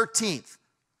March 13th.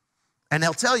 And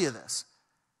they'll tell you this.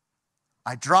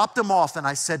 I dropped them off and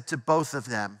I said to both of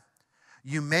them,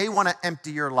 you may want to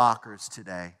empty your lockers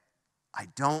today. I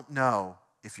don't know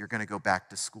if you're going to go back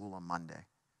to school on Monday.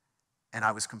 And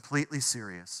I was completely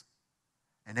serious.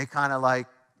 And they kind of like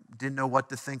didn't know what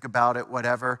to think about it,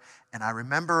 whatever. And I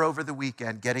remember over the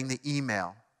weekend getting the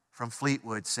email from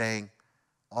Fleetwood saying,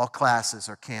 all classes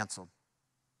are canceled.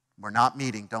 We're not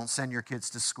meeting. Don't send your kids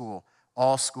to school.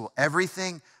 All school.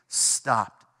 Everything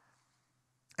stopped.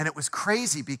 And it was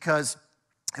crazy because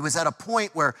it was at a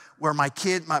point where my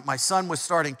son was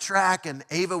starting track and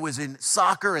Ava was in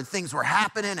soccer and things were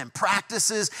happening and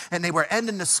practices and they were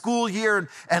ending the school year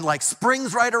and like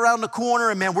spring's right around the corner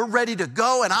and man, we're ready to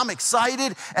go and I'm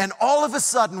excited. And all of a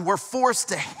sudden we're forced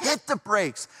to hit the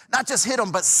brakes, not just hit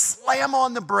them, but slam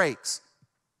on the brakes.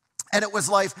 And it was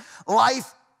like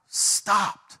life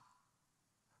stopped.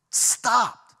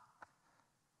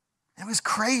 It was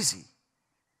crazy.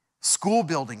 School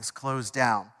buildings closed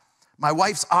down. My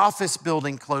wife's office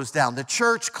building closed down. The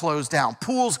church closed down.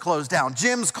 Pools closed down.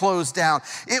 Gyms closed down.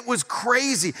 It was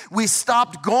crazy. We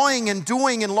stopped going and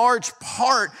doing in large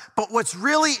part. But what's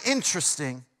really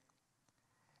interesting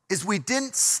is we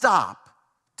didn't stop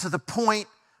to the point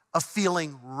of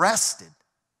feeling rested.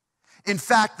 In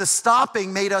fact, the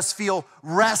stopping made us feel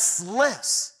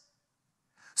restless.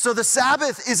 So the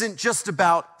Sabbath isn't just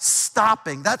about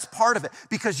stopping. That's part of it.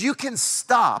 Because you can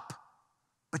stop,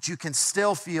 but you can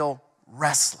still feel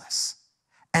restless.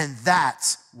 And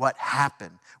that's what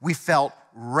happened. We felt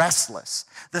restless.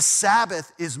 The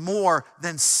Sabbath is more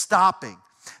than stopping.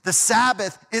 The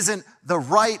Sabbath isn't the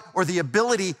right or the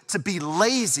ability to be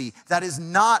lazy. That is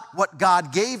not what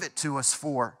God gave it to us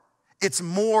for. It's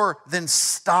more than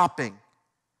stopping.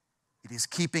 It is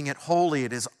keeping it holy.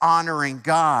 It is honoring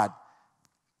God.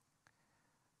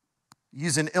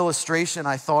 Use an illustration.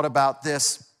 I thought about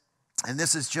this. And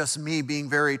this is just me being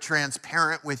very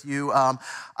transparent with you.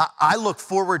 I look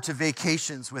forward to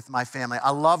vacations with my family.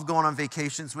 I love going on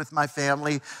vacations with my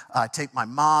family. I take my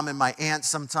mom and my aunt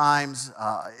sometimes.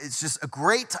 It's just a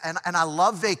great time, and I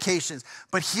love vacations.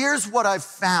 But here's what I've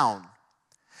found.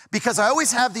 Because I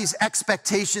always have these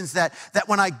expectations that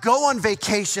when I go on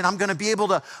vacation, I'm gonna be able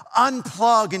to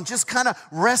unplug and just kind of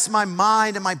rest my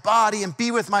mind and my body and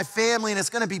be with my family, and it's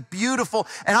gonna be beautiful.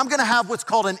 And I'm gonna have what's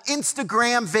called an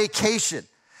Instagram vacation.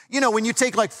 You know, when you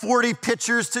take like 40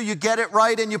 pictures till you get it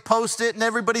right and you post it and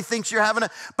everybody thinks you're having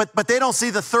but they don't see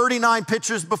the 39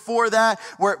 pictures before that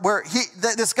where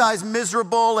this guy's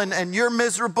miserable and you're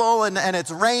miserable and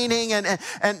it's raining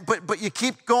but you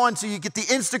keep going till you get the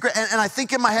Instagram and I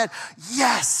think in my head,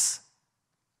 yes.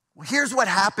 Well, here's what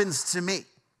happens to me.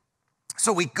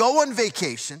 So we go on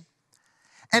vacation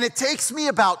and it takes me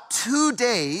about 2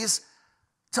 days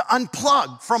to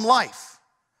unplug from life,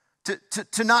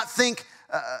 to not think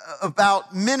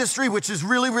about ministry, which is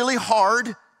really, really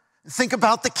hard. Think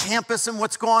about the campus and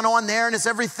what's going on there, and is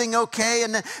everything okay?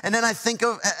 And then I think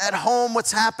of at home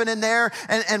what's happening there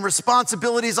and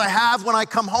responsibilities I have when I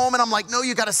come home, and I'm like, no,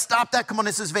 you got to stop that. Come on,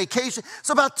 this is vacation.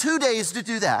 So about 2 days to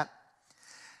do that.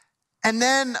 And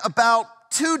then about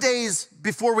 2 days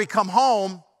before we come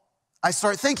home, I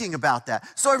start thinking about that.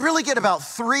 So I really get about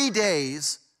 3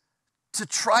 days to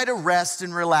try to rest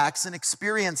and relax and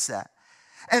experience that.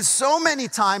 And so many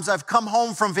times I've come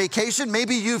home from vacation,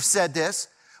 maybe you've said this,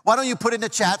 Why don't you put in the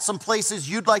chat some places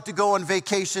you'd like to go on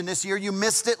vacation this year? You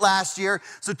missed it last year,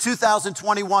 so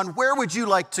 2021, where would you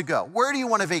like to go? Where do you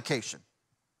want a vacation?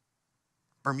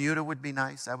 Bermuda would be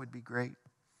nice. That would be great.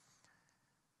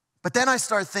 But then I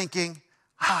start thinking,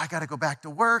 I got to go back to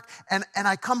work. And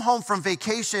I come home from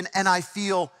vacation and I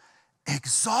feel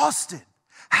exhausted.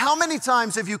 How many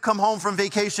times have you come home from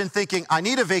vacation thinking, I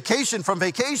need a vacation from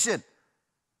vacation?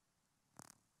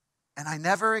 And I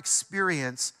never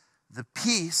experience the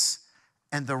peace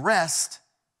and the rest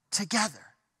together.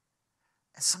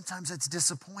 And sometimes it's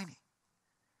disappointing.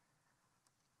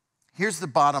 Here's the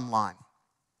bottom line.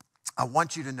 I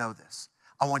want you to know this.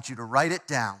 I want you to write it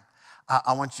down.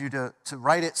 I want you to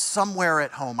write it somewhere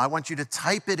at home. I want you to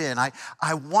type it in.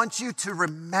 I want you to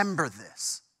remember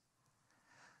this.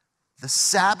 The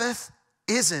Sabbath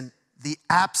isn't the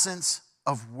absence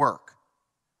of work.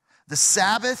 The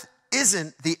Sabbath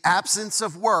isn't the absence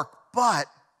of work, but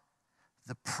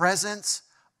the presence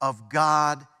of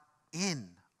God in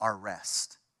our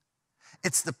rest.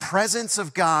 It's the presence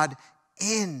of God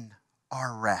in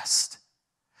our rest.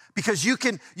 Because you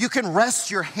can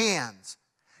rest your hands,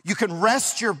 you can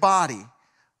rest your body,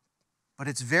 but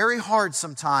it's very hard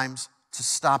sometimes to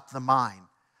stop the mind,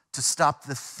 to stop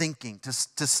the thinking, to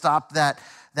stop that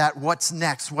what's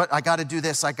next, what I got to do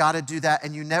this, I got to do that,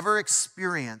 and you never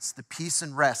experience the peace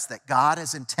and rest that God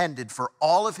has intended for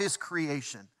all of his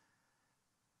creation.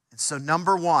 And so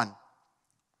number one,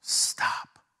 stop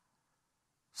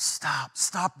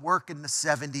working the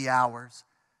 70 hours.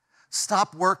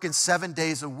 Stop working 7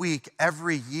 days a week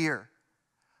every year.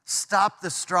 Stop the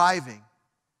striving.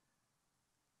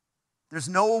 There's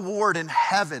no award in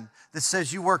heaven that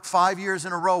says you worked 5 years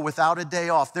in a row without a day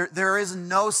off. There is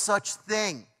no such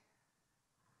thing.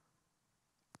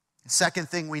 The second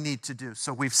thing we need to do,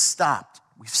 so we've stopped,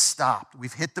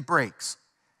 we've hit the brakes.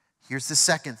 Here's the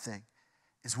second thing,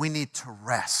 is we need to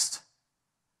rest.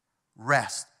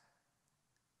 Rest.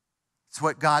 It's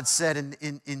what God said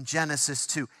in Genesis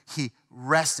 2. He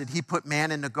rested. He put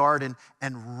man in the garden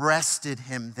and rested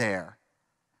him there.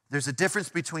 There's a difference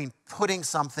between putting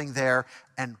something there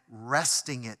and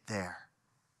resting it there.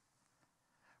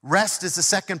 Rest is the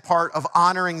second part of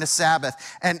honoring the Sabbath.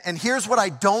 And here's what I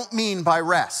don't mean by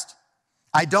rest.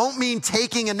 I don't mean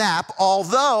taking a nap,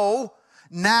 although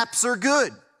naps are good.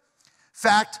 In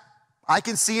fact, I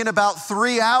can see in about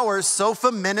 3 hours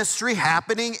sofa ministry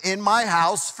happening in my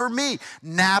house for me.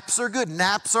 Naps are good.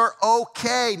 Naps are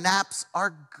okay. Naps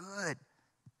are good.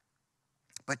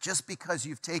 But just because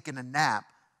you've taken a nap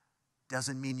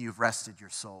doesn't mean you've rested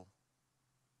your soul.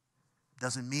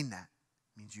 Doesn't mean that.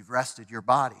 It means you've rested your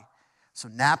body. So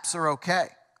naps are okay.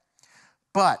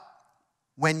 But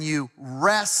when you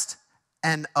rest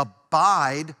and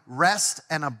abide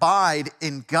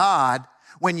in God,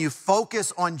 when you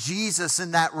focus on Jesus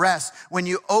in that rest, when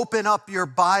you open up your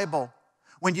Bible,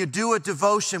 when you do a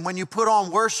devotion, when you put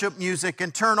on worship music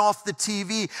and turn off the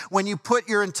TV, when you put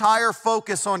your entire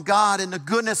focus on God and the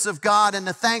goodness of God and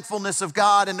the thankfulness of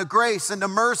God and the grace and the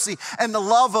mercy and the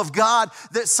love of God,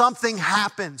 that something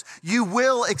happens. You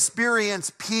will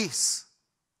experience peace.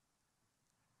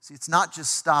 See, it's not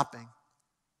just stopping,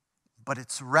 but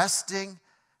it's resting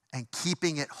and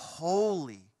keeping it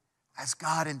holy as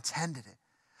God intended it.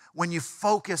 When you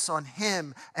focus on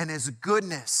him and his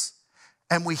goodness,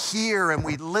 and we hear and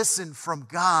we listen from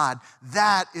God,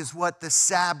 that is what the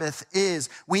Sabbath is.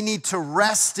 We need to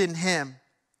rest in him.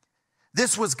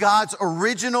 This was God's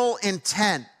original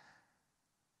intent.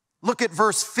 Look at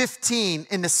verse 15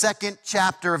 in the second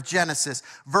chapter of Genesis.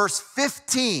 Verse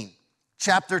 15,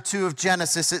 chapter 2 of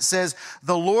Genesis, it says,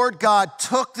 the Lord God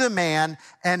took the man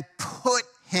and put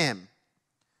him.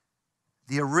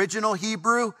 The original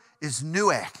Hebrew is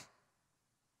nuech,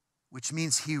 which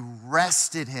means he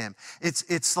rested him.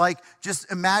 It's like,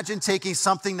 just imagine taking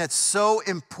something that's so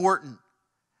important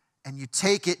and you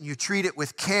take it and you treat it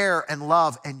with care and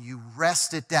love and you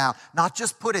rest it down. Not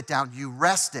just put it down, you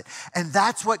rest it. And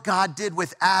that's what God did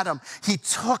with Adam. He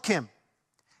took him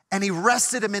and he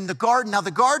rested him in the garden. Now the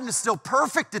garden is still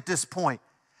perfect at this point.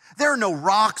 There are no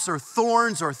rocks or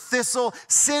thorns or thistle.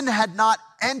 Sin had not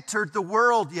entered the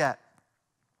world yet.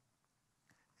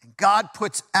 And God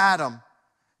puts Adam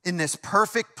in this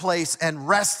perfect place and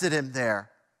rested him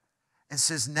there and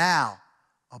says, now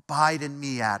abide in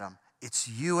me, Adam. It's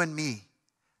you and me.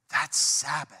 That's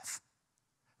Sabbath.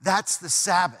 That's the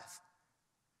Sabbath.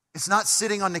 It's not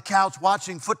sitting on the couch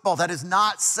watching football. That is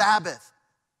not Sabbath.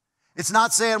 It's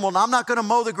not saying, well, I'm not going to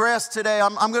mow the grass today.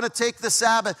 I'm going to take the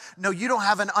Sabbath. No, you don't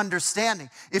have an understanding.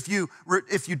 If you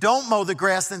don't mow the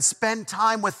grass, then spend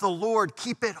time with the Lord.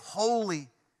 Keep it holy.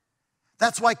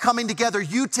 That's why coming together,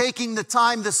 you taking the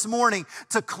time this morning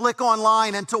to click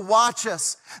online and to watch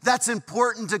us, that's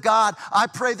important to God. I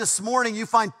pray this morning you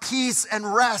find peace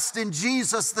and rest in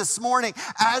Jesus this morning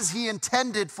as he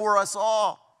intended for us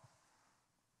all.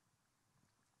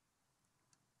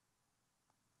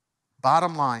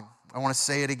 Bottom line, I want to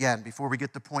say it again before we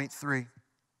get to point 3.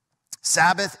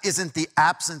 Sabbath isn't the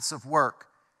absence of work,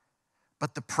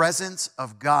 but the presence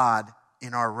of God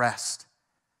in our rest.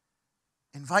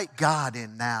 Invite God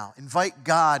in now. Invite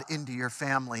God into your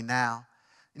family now.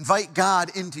 Invite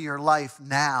God into your life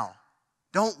now.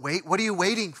 Don't wait. What are you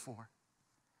waiting for?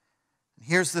 And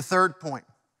here's the third point.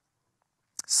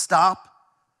 Stop,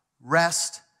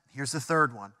 rest. Here's the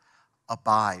third one.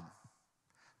 Abide.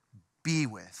 Be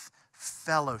with,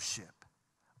 fellowship.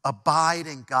 Abide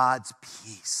in God's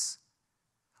peace.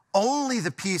 Only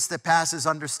the peace that passes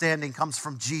understanding comes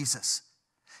from Jesus.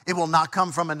 It will not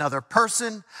come from another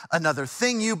person, another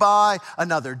thing you buy,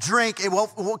 another drink. It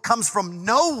comes from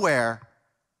nowhere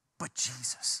but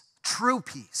Jesus. True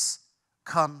peace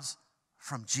comes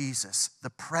from Jesus, the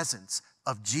presence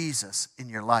of Jesus in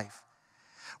your life.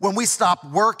 When we stop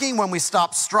working, when we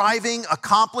stop striving,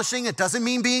 accomplishing, it doesn't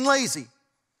mean being lazy.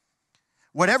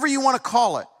 Whatever you want to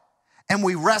call it, and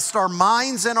we rest our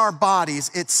minds and our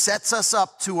bodies, it sets us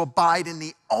up to abide in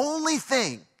the only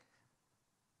thing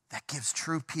that gives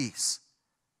true peace,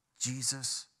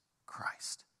 Jesus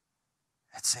Christ.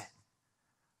 That's it.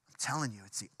 I'm telling you,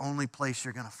 it's the only place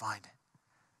you're going to find it.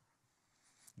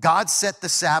 God set the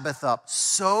Sabbath up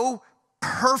so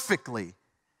perfectly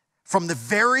from the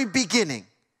very beginning,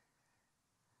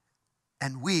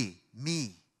 and we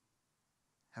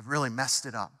have really messed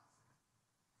it up.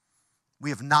 We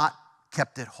have not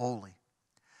kept it holy.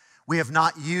 We have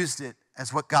not used it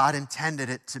as what God intended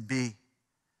it to be.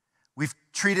 We've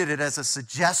treated it as a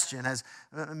suggestion, as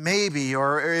maybe,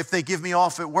 or if they give me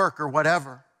off at work or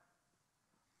whatever.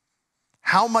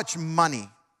 How much money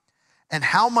and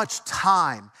how much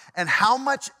time and how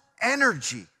much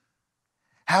energy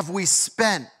have we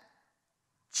spent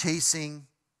chasing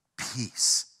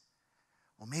peace?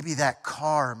 Well, maybe that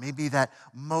car, maybe that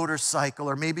motorcycle,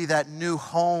 or maybe that new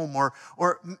home, or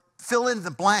fill in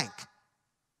the blank.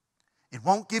 It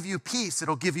won't give you peace.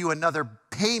 It'll give you another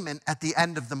payment at the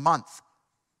end of the month.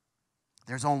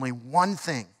 There's only one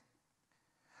thing,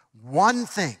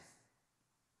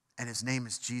 and his name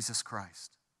is Jesus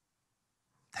Christ.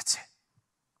 That's it.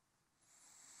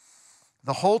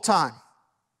 The whole time,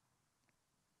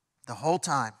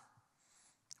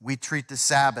 we treat the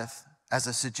Sabbath as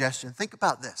a suggestion. Think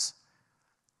about this.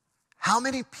 How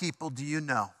many people do you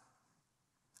know?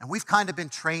 And we've kind of been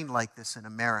trained like this in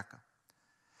America.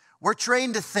 We're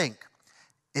trained to think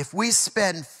if we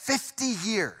spend 50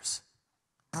 years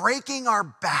breaking our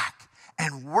back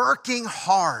and working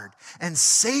hard and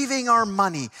saving our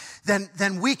money,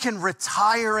 then we can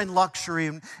retire in luxury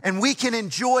and we can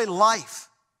enjoy life.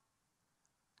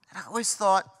 And I always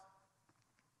thought,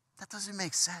 that doesn't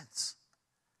make sense.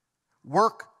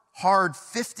 Work hard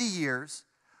 50 years,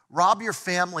 rob your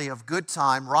family of good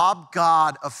time, rob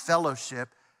God of fellowship,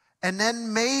 and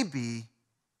then maybe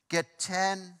get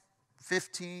 10,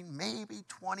 15, maybe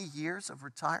 20 years of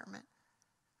retirement.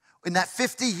 In that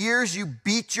 50 years, you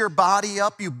beat your body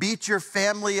up, you beat your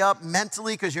family up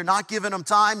mentally because you're not giving them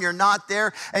time, you're not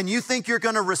there, and you think you're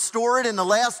going to restore it in the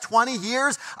last 20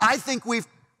 years? I think we've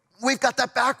got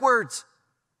that backwards.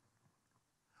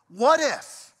 What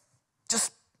if?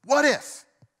 Just what if?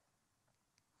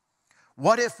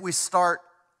 What if we start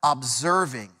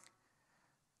observing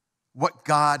what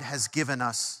God has given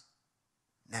us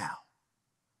now?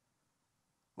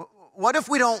 What if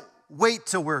we don't wait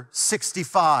till we're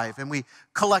 65 and we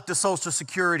collect a Social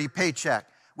Security paycheck,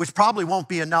 which probably won't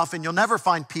be enough and you'll never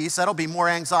find peace? That'll be more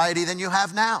anxiety than you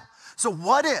have now. So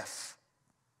what if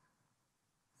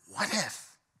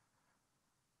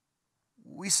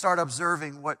we start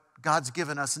observing what God's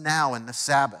given us now in the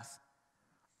Sabbath?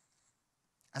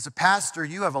 As a pastor,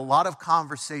 you have a lot of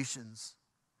conversations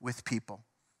with people.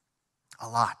 A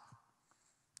lot.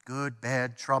 Good,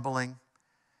 bad, troubling.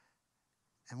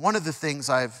 And one of the things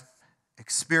I've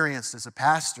experienced as a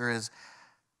pastor is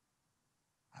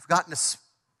I've gotten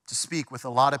to speak with a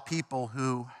lot of people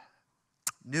who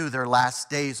knew their last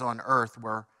days on earth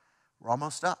were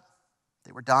almost up.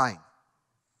 They were dying.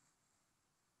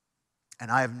 And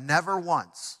I have never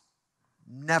once,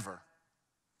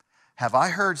 have I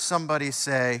heard somebody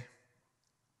say,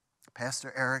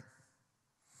 Pastor Eric,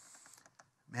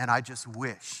 man, I just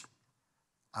wish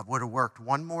I would have worked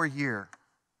one more year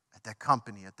at that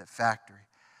company, at that factory.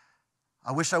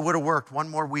 I wish I would have worked one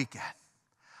more weekend.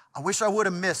 I wish I would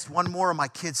have missed one more of my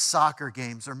kids' soccer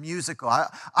games or musical.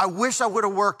 I wish I would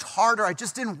have worked harder. I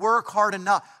just didn't work hard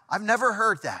enough. I've never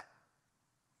heard that.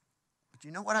 But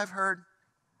you know what I've heard?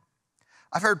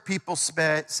 I've heard people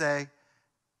say,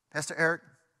 Pastor Eric,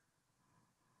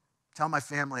 tell my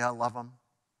family I love them.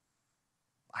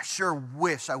 I sure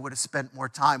wish I would have spent more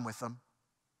time with them.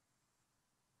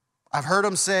 I've heard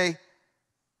them say,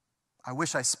 I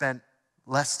wish I spent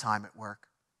less time at work.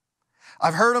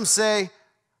 I've heard them say,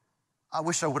 I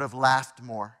wish I would have laughed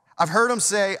more. I've heard them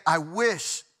say, I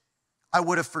wish I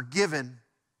would have forgiven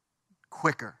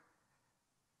quicker.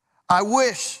 I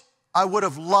wish I would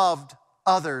have loved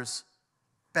others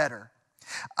better.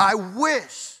 I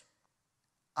wish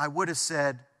I would have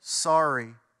said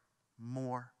sorry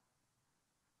more.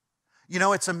 You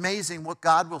know, it's amazing what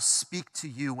God will speak to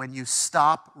you when you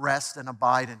stop, rest, and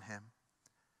abide in Him.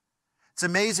 It's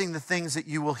amazing the things that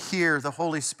you will hear the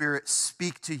Holy Spirit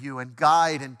speak to you and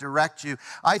guide and direct you.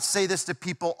 I say this to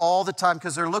people all the time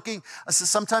because they're looking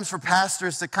sometimes for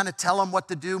pastors to kind of tell them what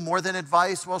to do more than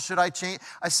advice. Well, should I change?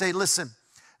 I say, listen,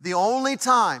 the only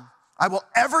time I will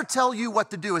ever tell you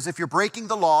what to do is if you're breaking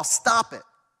the law, stop it.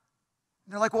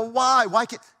 And they're like, well, why?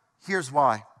 Here's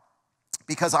why.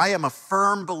 Because I am a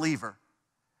firm believer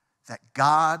that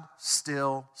God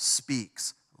still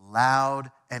speaks loud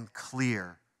and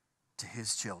clear to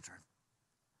His children.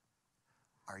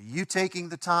 Are you taking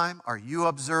the time? Are you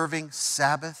observing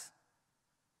Sabbath?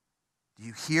 Do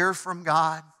you hear from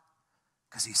God?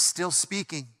 Because He's still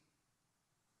speaking.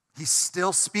 He's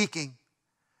still speaking.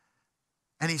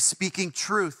 And He's speaking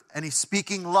truth, and He's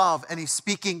speaking love, and He's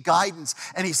speaking guidance,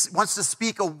 and He wants to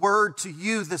speak a word to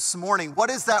you this morning. What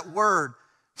is that word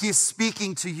He is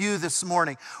speaking to you this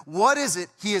morning? What is it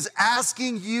He is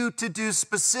asking you to do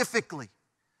specifically?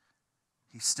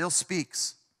 He still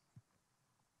speaks.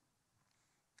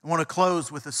 I want to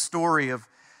close with a story of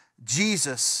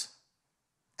Jesus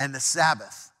and the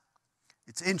Sabbath.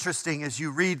 It's interesting as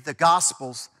you read the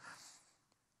Gospels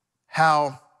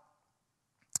how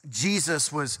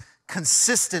Jesus was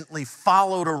consistently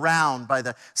followed around by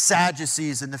the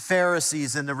Sadducees and the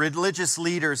Pharisees and the religious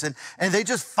leaders, and they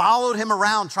just followed Him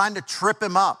around trying to trip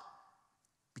Him up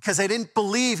because they didn't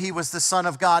believe He was the Son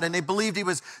of God, and they believed He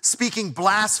was speaking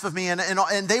blasphemy, and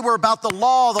they were about the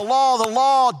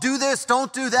law, do this,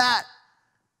 don't do that.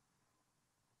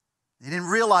 They didn't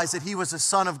realize that He was the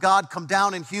Son of God come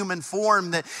down in human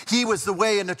form, that He was the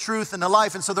way and the truth and the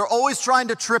life. And so they're always trying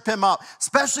to trip Him up,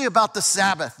 especially about the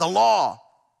Sabbath, the law.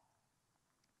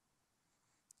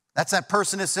 That's that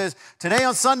person that says, today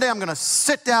on Sunday, I'm going to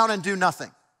sit down and do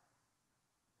nothing.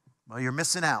 Well, you're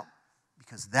missing out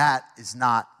because that is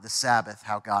not the Sabbath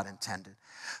how God intended.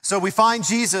 So we find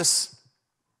Jesus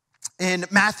in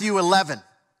Matthew 11.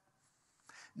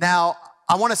 Now,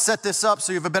 I want to set this up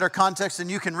so you have a better context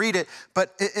and you can read it.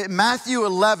 But in Matthew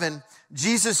 11,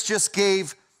 Jesus just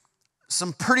gave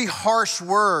some pretty harsh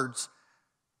words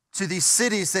to these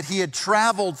cities that He had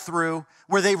traveled through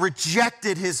where they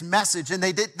rejected His message and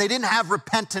they didn't have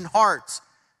repentant hearts.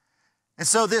 And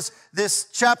so this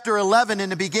chapter 11 in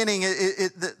the beginning,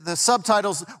 the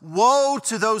subtitles, woe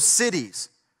to those cities.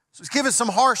 So He's given some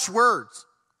harsh words.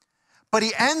 But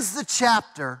He ends the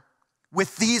chapter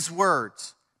with these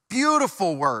words.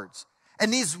 Beautiful words.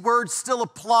 And these words still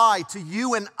apply to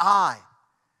you and I.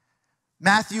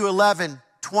 Matthew 11,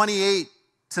 28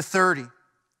 to 30.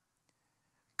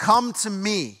 Come to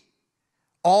me,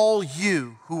 all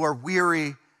you who are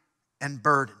weary and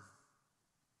burdened.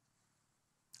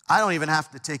 I don't even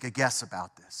have to take a guess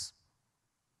about this.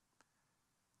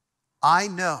 I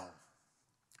know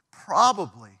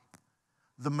probably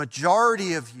the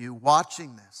majority of you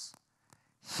watching this,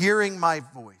 hearing my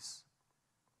voice,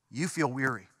 you feel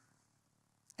weary,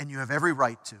 and you have every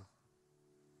right to.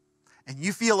 And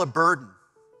you feel a burden.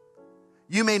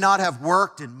 You may not have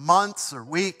worked in months or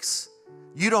weeks.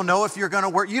 You don't know if you're going to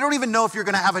work. You don't even know if you're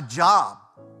going to have a job.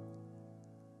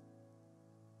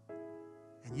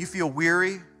 And you feel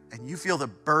weary, and you feel the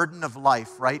burden of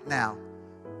life right now.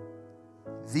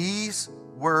 These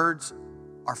words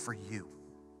are for you.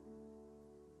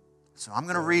 So I'm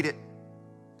going to read it.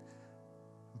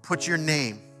 Put your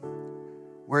name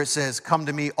where it says, come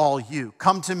to me, all you.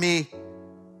 Come to me,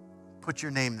 put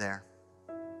your name there.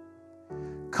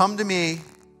 Come to me,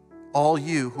 all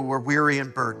you who are weary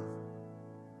and burdened.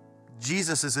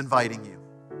 Jesus is inviting you.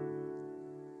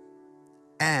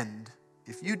 And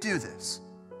if you do this,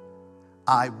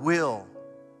 I will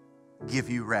give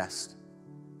you rest.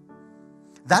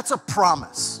 That's a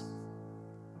promise.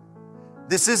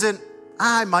 This isn't,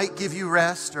 I might give you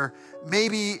rest, or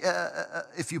maybe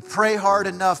if you pray hard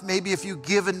enough, maybe if you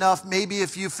give enough, maybe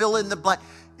if you fill in the blank.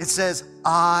 It says,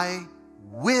 I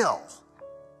will.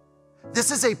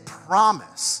 This is a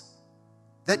promise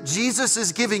that Jesus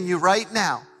is giving you right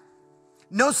now.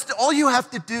 No, all you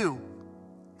have to do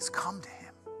is come to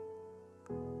him.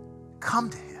 Come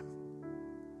to him.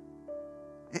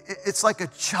 It's like a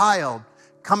child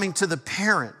coming to the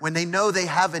parent when they know they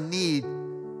have a need.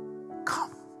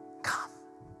 Come, come,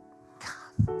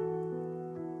 come.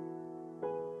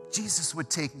 Jesus would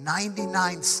take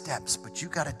 99 steps, but you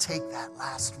got to take that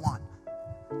last one.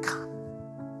 Come.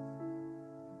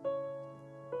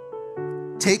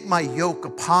 Take my yoke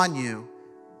upon you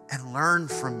and learn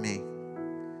from me,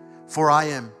 for I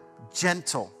am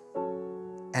gentle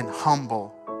and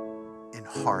humble in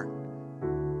heart.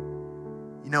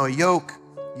 You know, a yoke,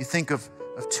 you think of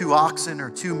two oxen or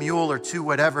two mule or two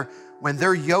whatever. When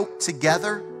they're yoked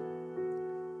together,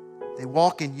 they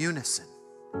walk in unison.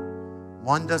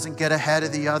 One doesn't get ahead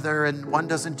of the other, and one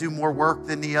doesn't do more work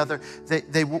than the other.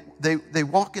 They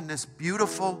walk in this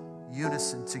beautiful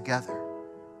unison together.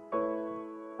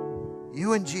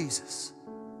 You and Jesus,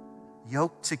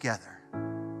 yoked together.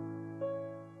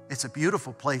 It's a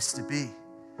beautiful place to be.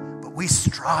 But we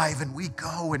strive and we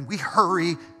go and we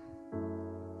hurry.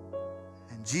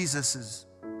 And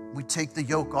we take the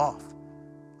yoke off.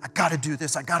 I got to do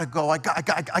this. I got to go. I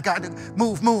got to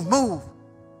move.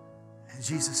 And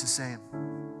Jesus is saying,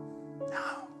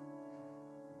 no.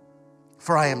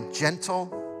 For I am gentle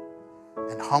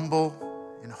and humble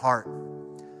in heart. A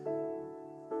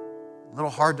little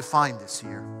hard to find this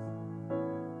year.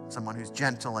 Someone who's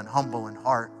gentle and humble in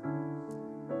heart.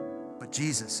 But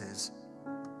Jesus is.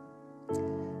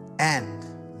 And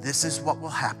this is what will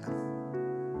happen.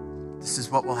 This is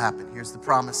what will happen. Here's the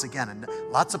promise again. And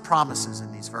lots of promises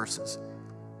in these verses.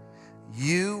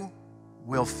 You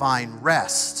will find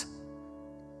rest.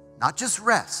 Not just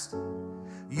rest.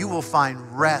 You will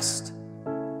find rest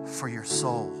for your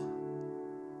soul.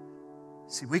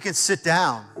 See, we can sit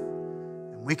down.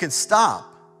 We can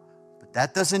stop, but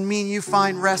that doesn't mean you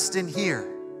find rest in here.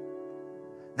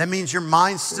 That means your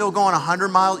mind's still going 100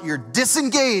 miles. You're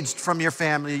disengaged from your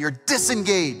family. You're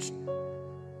disengaged.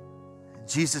 And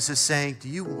Jesus is saying, do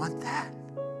you want that?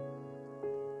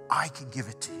 I can give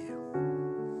it to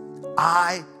you.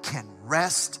 I can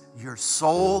rest your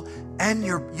soul and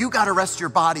you got to rest your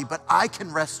body, but I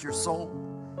can rest your soul.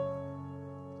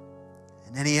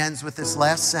 And then he ends with this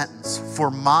last sentence,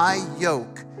 for my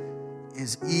yoke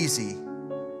is easy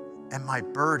and my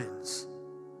burdens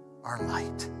are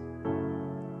light.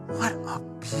 What a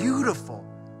beautiful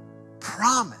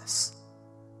promise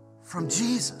from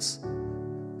Jesus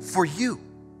for you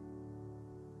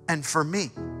and for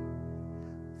me.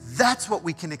 That's what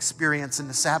we can experience in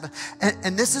the Sabbath.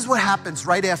 And this is what happens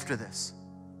right after this.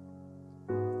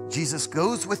 Jesus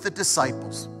goes with the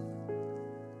disciples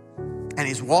and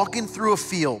he's walking through a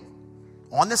field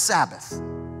on the Sabbath,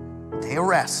 day of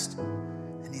rest.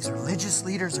 And these religious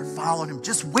leaders are following him,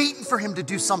 just waiting for him to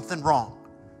do something wrong.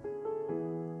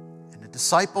 And the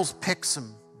disciples pick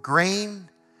some grain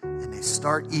and they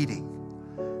start eating.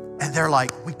 And they're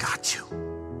like, we got you.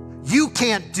 You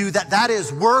can't do that. That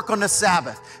is work on the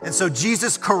Sabbath. And so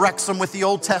Jesus corrects them with the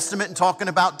Old Testament and talking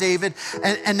about David.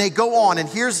 And they go on. And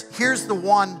here's the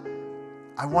one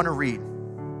I want to read.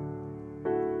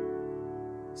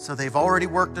 So they've already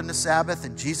worked on the Sabbath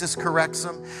and Jesus corrects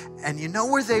them. And you know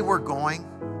where they were going?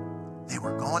 They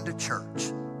were going to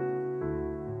church.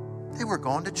 They were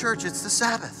going to church. It's the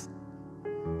Sabbath.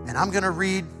 And I'm going to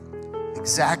read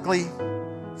exactly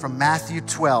from Matthew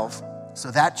 12. So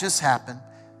that just happened.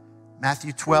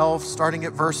 Matthew 12, starting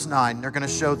at verse 9. They're going to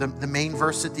show the main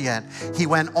verse at the end. He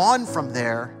went on from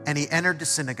there and he entered the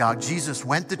synagogue. Jesus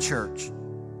went to church.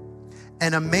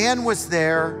 And a man was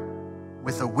there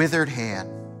with a withered hand.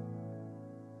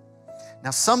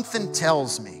 Now something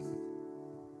tells me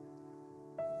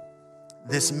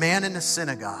this man in the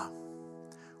synagogue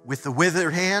with the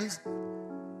withered hand,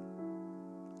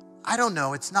 I don't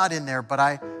know, it's not in there, but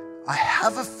I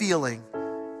have a feeling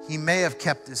he may have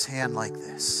kept his hand like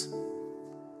this.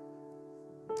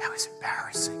 That was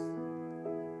embarrassing.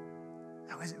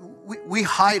 We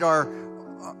hide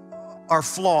our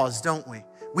flaws, don't we?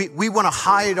 We want to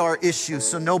hide our issues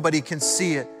so nobody can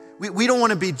see it. We don't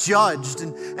want to be judged.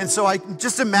 And so I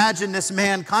just imagine this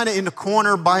man kind of in the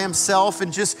corner by himself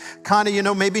and just kind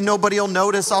of, maybe nobody will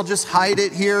notice. I'll just hide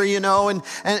it here,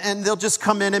 and they'll just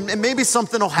come in and maybe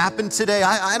something will happen today.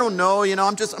 I don't know,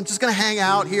 I'm just going to hang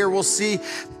out here. We'll see.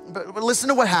 But listen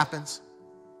to what happens.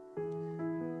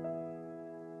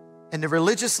 And the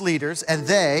religious leaders, and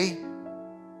they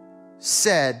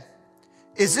said,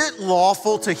 is it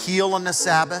lawful to heal on the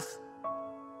Sabbath?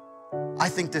 I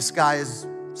think this guy is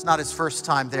It's not his first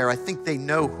time there. I think they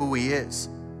know who he is.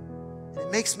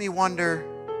 It makes me wonder,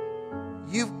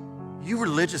 you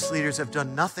religious leaders have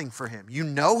done nothing for him. You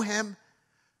know him.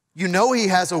 You know he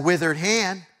has a withered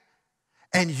hand.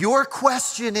 And your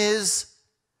question is,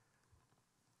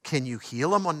 can you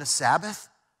heal him on the Sabbath?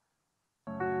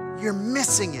 You're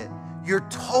missing it. You're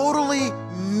totally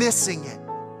missing it.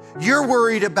 You're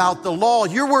worried about the law.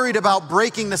 You're worried about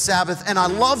breaking the Sabbath. And I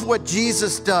love what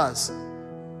Jesus does.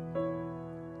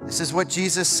 This is what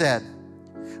Jesus said.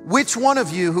 Which one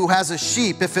of you who has a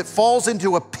sheep, if it falls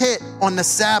into a pit on the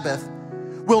Sabbath,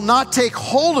 will not take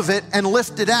hold of it and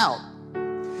lift it out?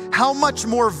 How much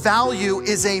more value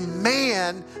is a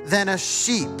man than a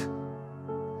sheep?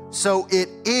 So it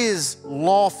is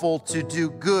lawful to do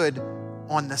good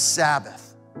on the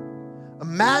Sabbath.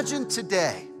 Imagine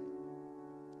today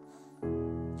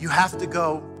you have to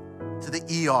go to the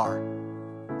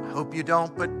ER. I hope you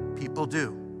don't, but people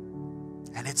do.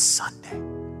 And it's Sunday.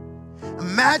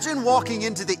 Imagine walking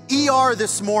into the ER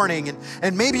this morning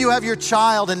and maybe you have your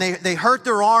child and they hurt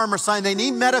their arm or something, they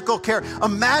need medical care.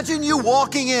 Imagine you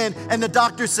walking in and the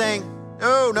doctor saying,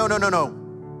 oh, no.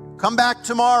 Come back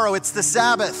tomorrow, it's the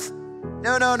Sabbath.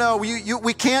 No,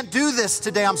 we can't do this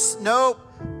today.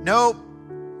 Nope.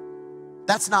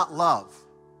 That's not love.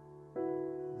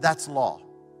 That's law.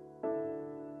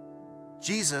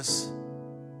 Jesus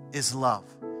is love.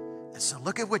 And so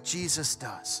look at what Jesus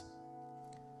does.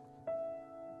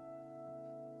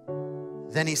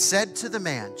 Then he said to the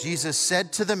man, Jesus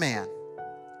said to the man,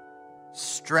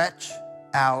 stretch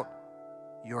out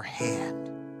your hand.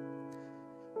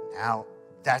 Now,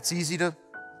 that's easy to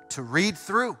read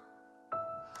through.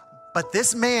 But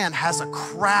this man has a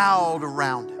crowd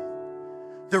around him.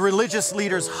 The religious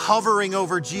leaders hovering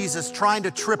over Jesus, trying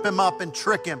to trip him up and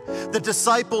trick him. The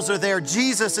disciples are there.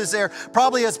 Jesus is there,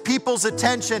 probably has people's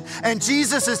attention. And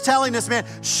Jesus is telling this man,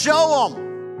 show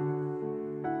him.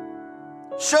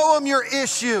 Show him your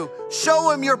issue.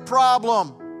 Show him your problem.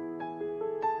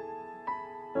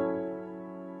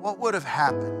 What would have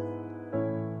happened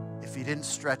if he didn't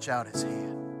stretch out his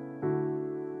hand?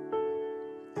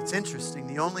 It's interesting.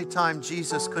 The only time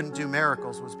Jesus couldn't do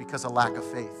miracles was because of lack of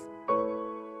faith.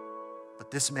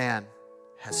 But this man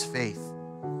has faith.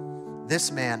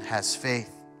 This man has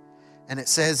faith. And it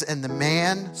says, and the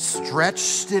man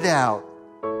stretched it out,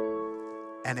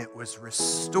 and it was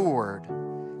restored,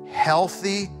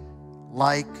 healthy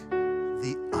like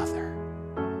the other.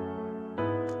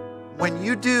 When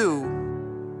you do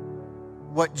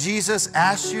what Jesus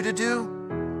asks you to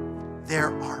do,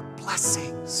 there are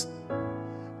blessings.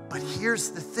 But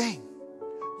here's the thing.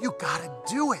 You gotta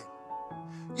do it.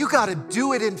 You gotta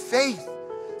do it in faith.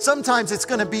 Sometimes it's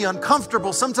gonna be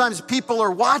uncomfortable. Sometimes people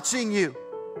are watching you.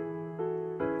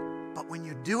 But when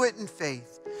you do it in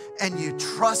faith and you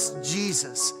trust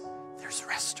Jesus, there's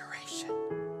restoration.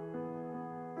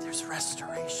 There's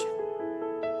restoration.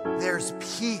 There's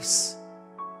peace.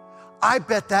 I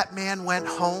bet that man went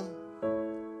home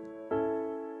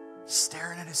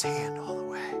staring at his hand all the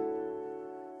way.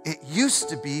 It used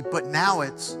to be, but now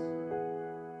it's,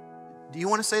 do you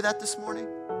want to say that this morning?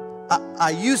 I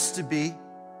used to be,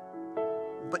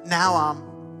 but now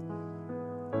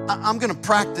I'm going to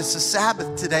practice the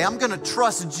Sabbath today. I'm going to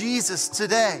trust Jesus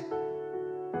today.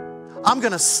 I'm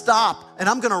going to stop and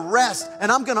I'm going to rest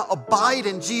and I'm going to abide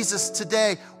in Jesus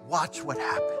today. Watch what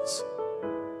happens.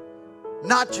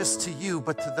 Not just to you,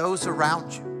 but to those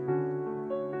around you.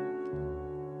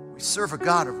 We serve a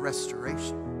God of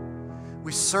restoration.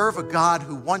 We serve a God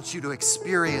who wants you to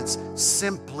experience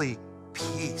simply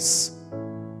peace.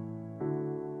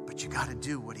 But you got to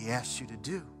do what he asks you to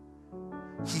do.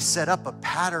 He set up a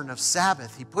pattern of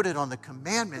Sabbath. He put it on the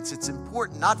commandments. It's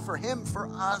important, not for him, for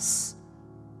us.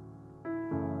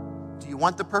 Do you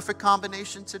want the perfect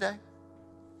combination today?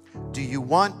 Do you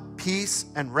want peace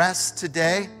and rest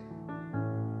today?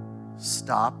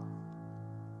 Stop,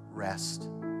 rest,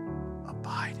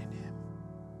 abide in him.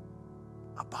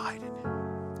 Abide in him.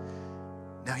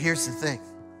 Now here's the thing.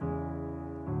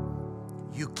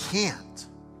 You can't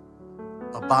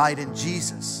abide in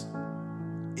Jesus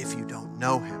if you don't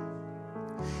know him.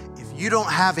 If you don't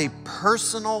have a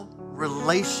personal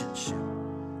relationship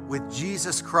with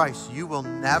Jesus Christ, you will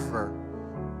never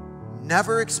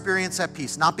experience that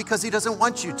peace. Not because he doesn't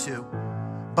want you to,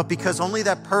 but because only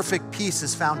that perfect peace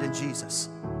is found in Jesus.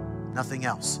 Nothing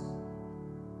else.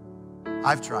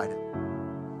 I've tried it.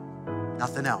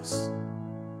 Nothing else.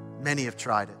 Many have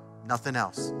tried it. Nothing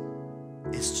else.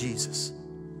 It's Jesus.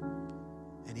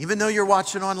 And even though you're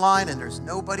watching online and there's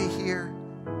nobody here,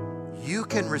 you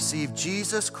can receive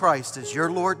Jesus Christ as your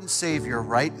Lord and Savior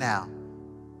right now.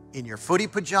 in your footy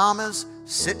pajamas,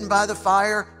 sitting by the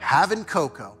fire, having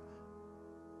cocoa.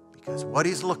 Because what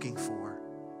he's looking for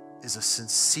is a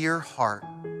sincere heart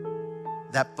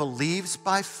that believes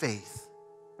by faith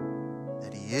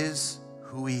that he is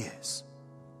who he is.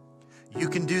 You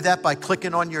can do that by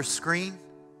clicking on your screen.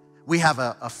 We have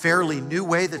a fairly new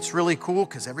way that's really cool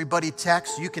because everybody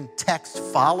texts. You can text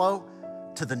follow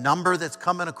to the number that's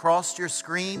coming across your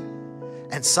screen,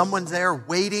 and someone's there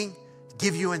waiting to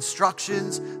give you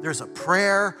instructions. There's a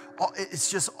prayer. It's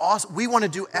just awesome. We want to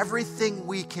do everything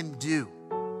we can do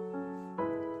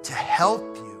to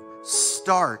help you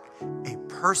start a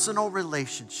personal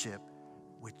relationship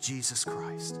with Jesus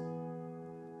Christ.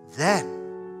 Then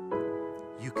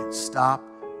you can stop,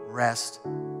 rest,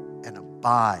 and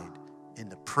abide in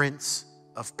the Prince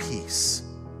of Peace.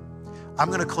 I'm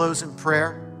going to close in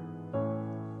prayer.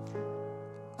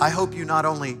 I hope you not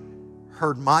only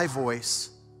heard my voice,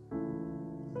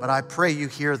 but I pray you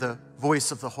hear the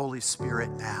voice of the Holy Spirit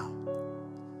now.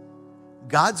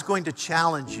 God's going to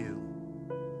challenge you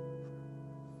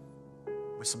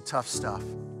with some tough stuff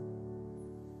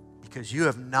because you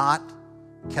have not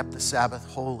kept the Sabbath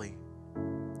holy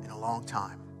in a long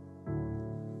time.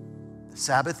 The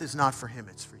Sabbath is not for him,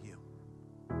 it's for you.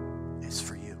 It's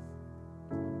for you.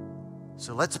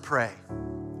 So let's pray.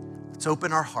 Let's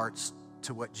open our hearts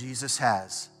to what Jesus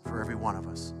has for every one of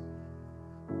us.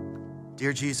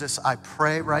 Dear Jesus, I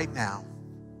pray right now,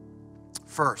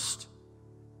 first,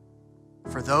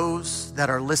 for those that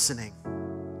are listening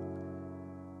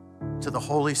to the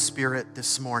Holy Spirit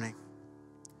this morning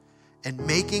and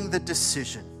making the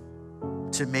decision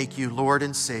to make you Lord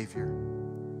and Savior.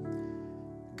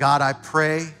 God, I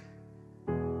pray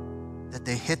that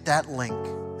they hit that link,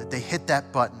 that they hit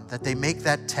that button, that they make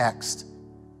that text,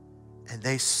 and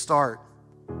they start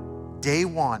day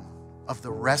one of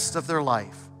the rest of their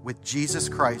life with Jesus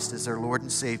Christ as their Lord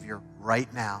and Savior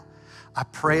right now. I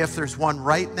pray if there's one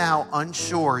right now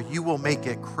unsure, you will make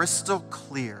it crystal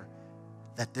clear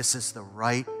that this is the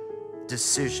right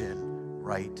decision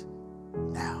right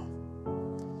now.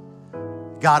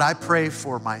 God, I pray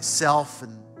for myself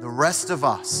and the rest of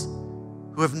us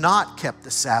who have not kept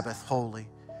the Sabbath holy,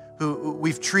 who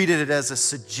we've treated it as a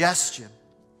suggestion.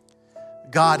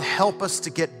 God, help us to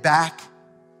get back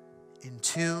in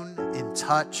tune, in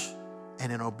touch,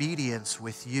 and in obedience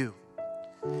with you.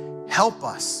 Help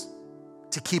us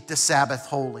to keep the Sabbath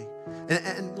holy.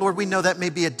 And Lord, we know that may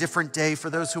be a different day for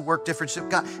those who work different shifts.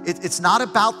 God, it's not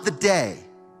about the day.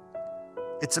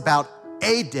 It's about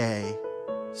a day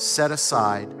set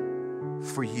aside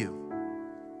for you,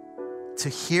 to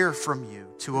hear from you,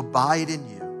 to abide in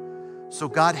you. So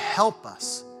God, help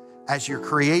us as your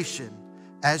creation,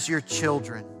 as your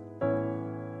children,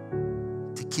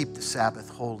 to keep the Sabbath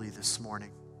holy this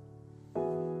morning.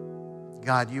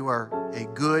 God, you are a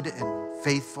good and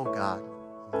faithful God.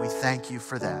 We thank you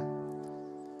for that.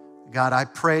 God, I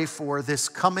pray for this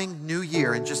coming new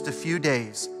year. In just a few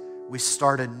days, we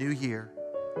start a new year.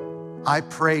 I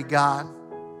pray, God,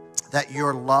 that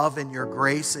your love and your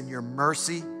grace and your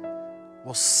mercy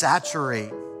will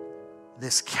saturate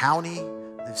this county,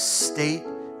 this state,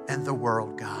 and the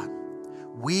world, God.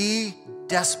 We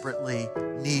desperately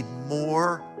need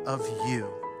more of you.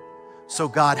 So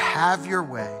God, have your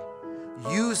way.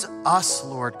 Use us,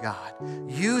 Lord God.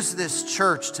 Use this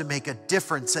church to make a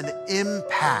difference, an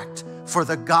impact for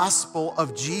the gospel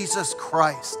of Jesus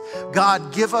Christ.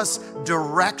 God, give us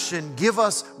direction, give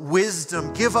us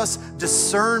wisdom, give us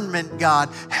discernment, God.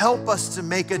 Help us to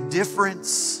make a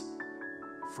difference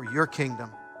for your kingdom.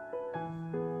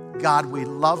 God, we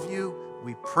love you,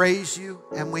 we praise you,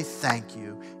 and we thank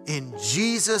you. In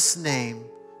Jesus' name,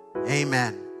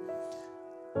 amen.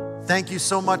 Thank you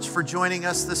so much for joining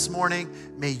us this morning.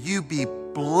 May you be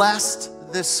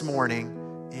blessed this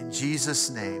morning in Jesus'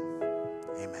 name.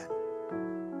 Amen.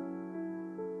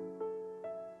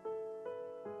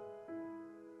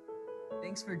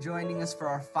 Thanks for joining us for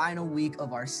our final week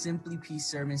of our Simply Peace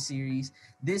sermon series.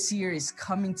 This year is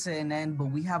coming to an end, but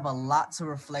we have a lot to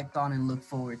reflect on and look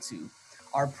forward to.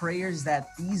 Our prayer is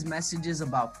that these messages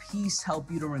about peace help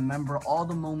you to remember all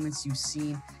the moments you've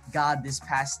seen God this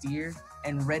past year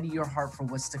and ready your heart for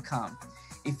what's to come.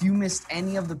 If you missed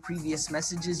any of the previous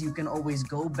messages, you can always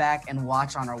go back and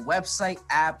watch on our website,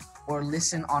 app, or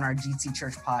listen on our GT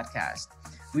Church podcast.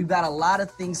 We've got a lot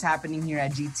of things happening here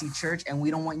at GT Church, and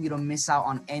we don't want you to miss out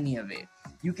on any of it.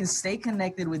 You can stay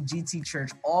connected with GT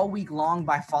Church all week long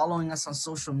by following us on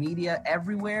social media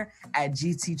everywhere at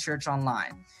GT Church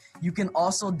Online. You can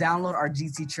also download our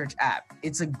GT Church app.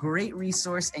 It's a great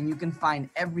resource, and you can find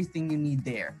everything you need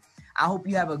there. I hope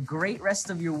you have a great rest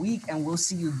of your week, and we'll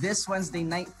see you this Wednesday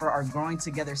night for our Growing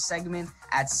Together segment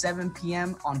at 7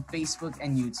 p.m. on Facebook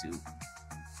and YouTube.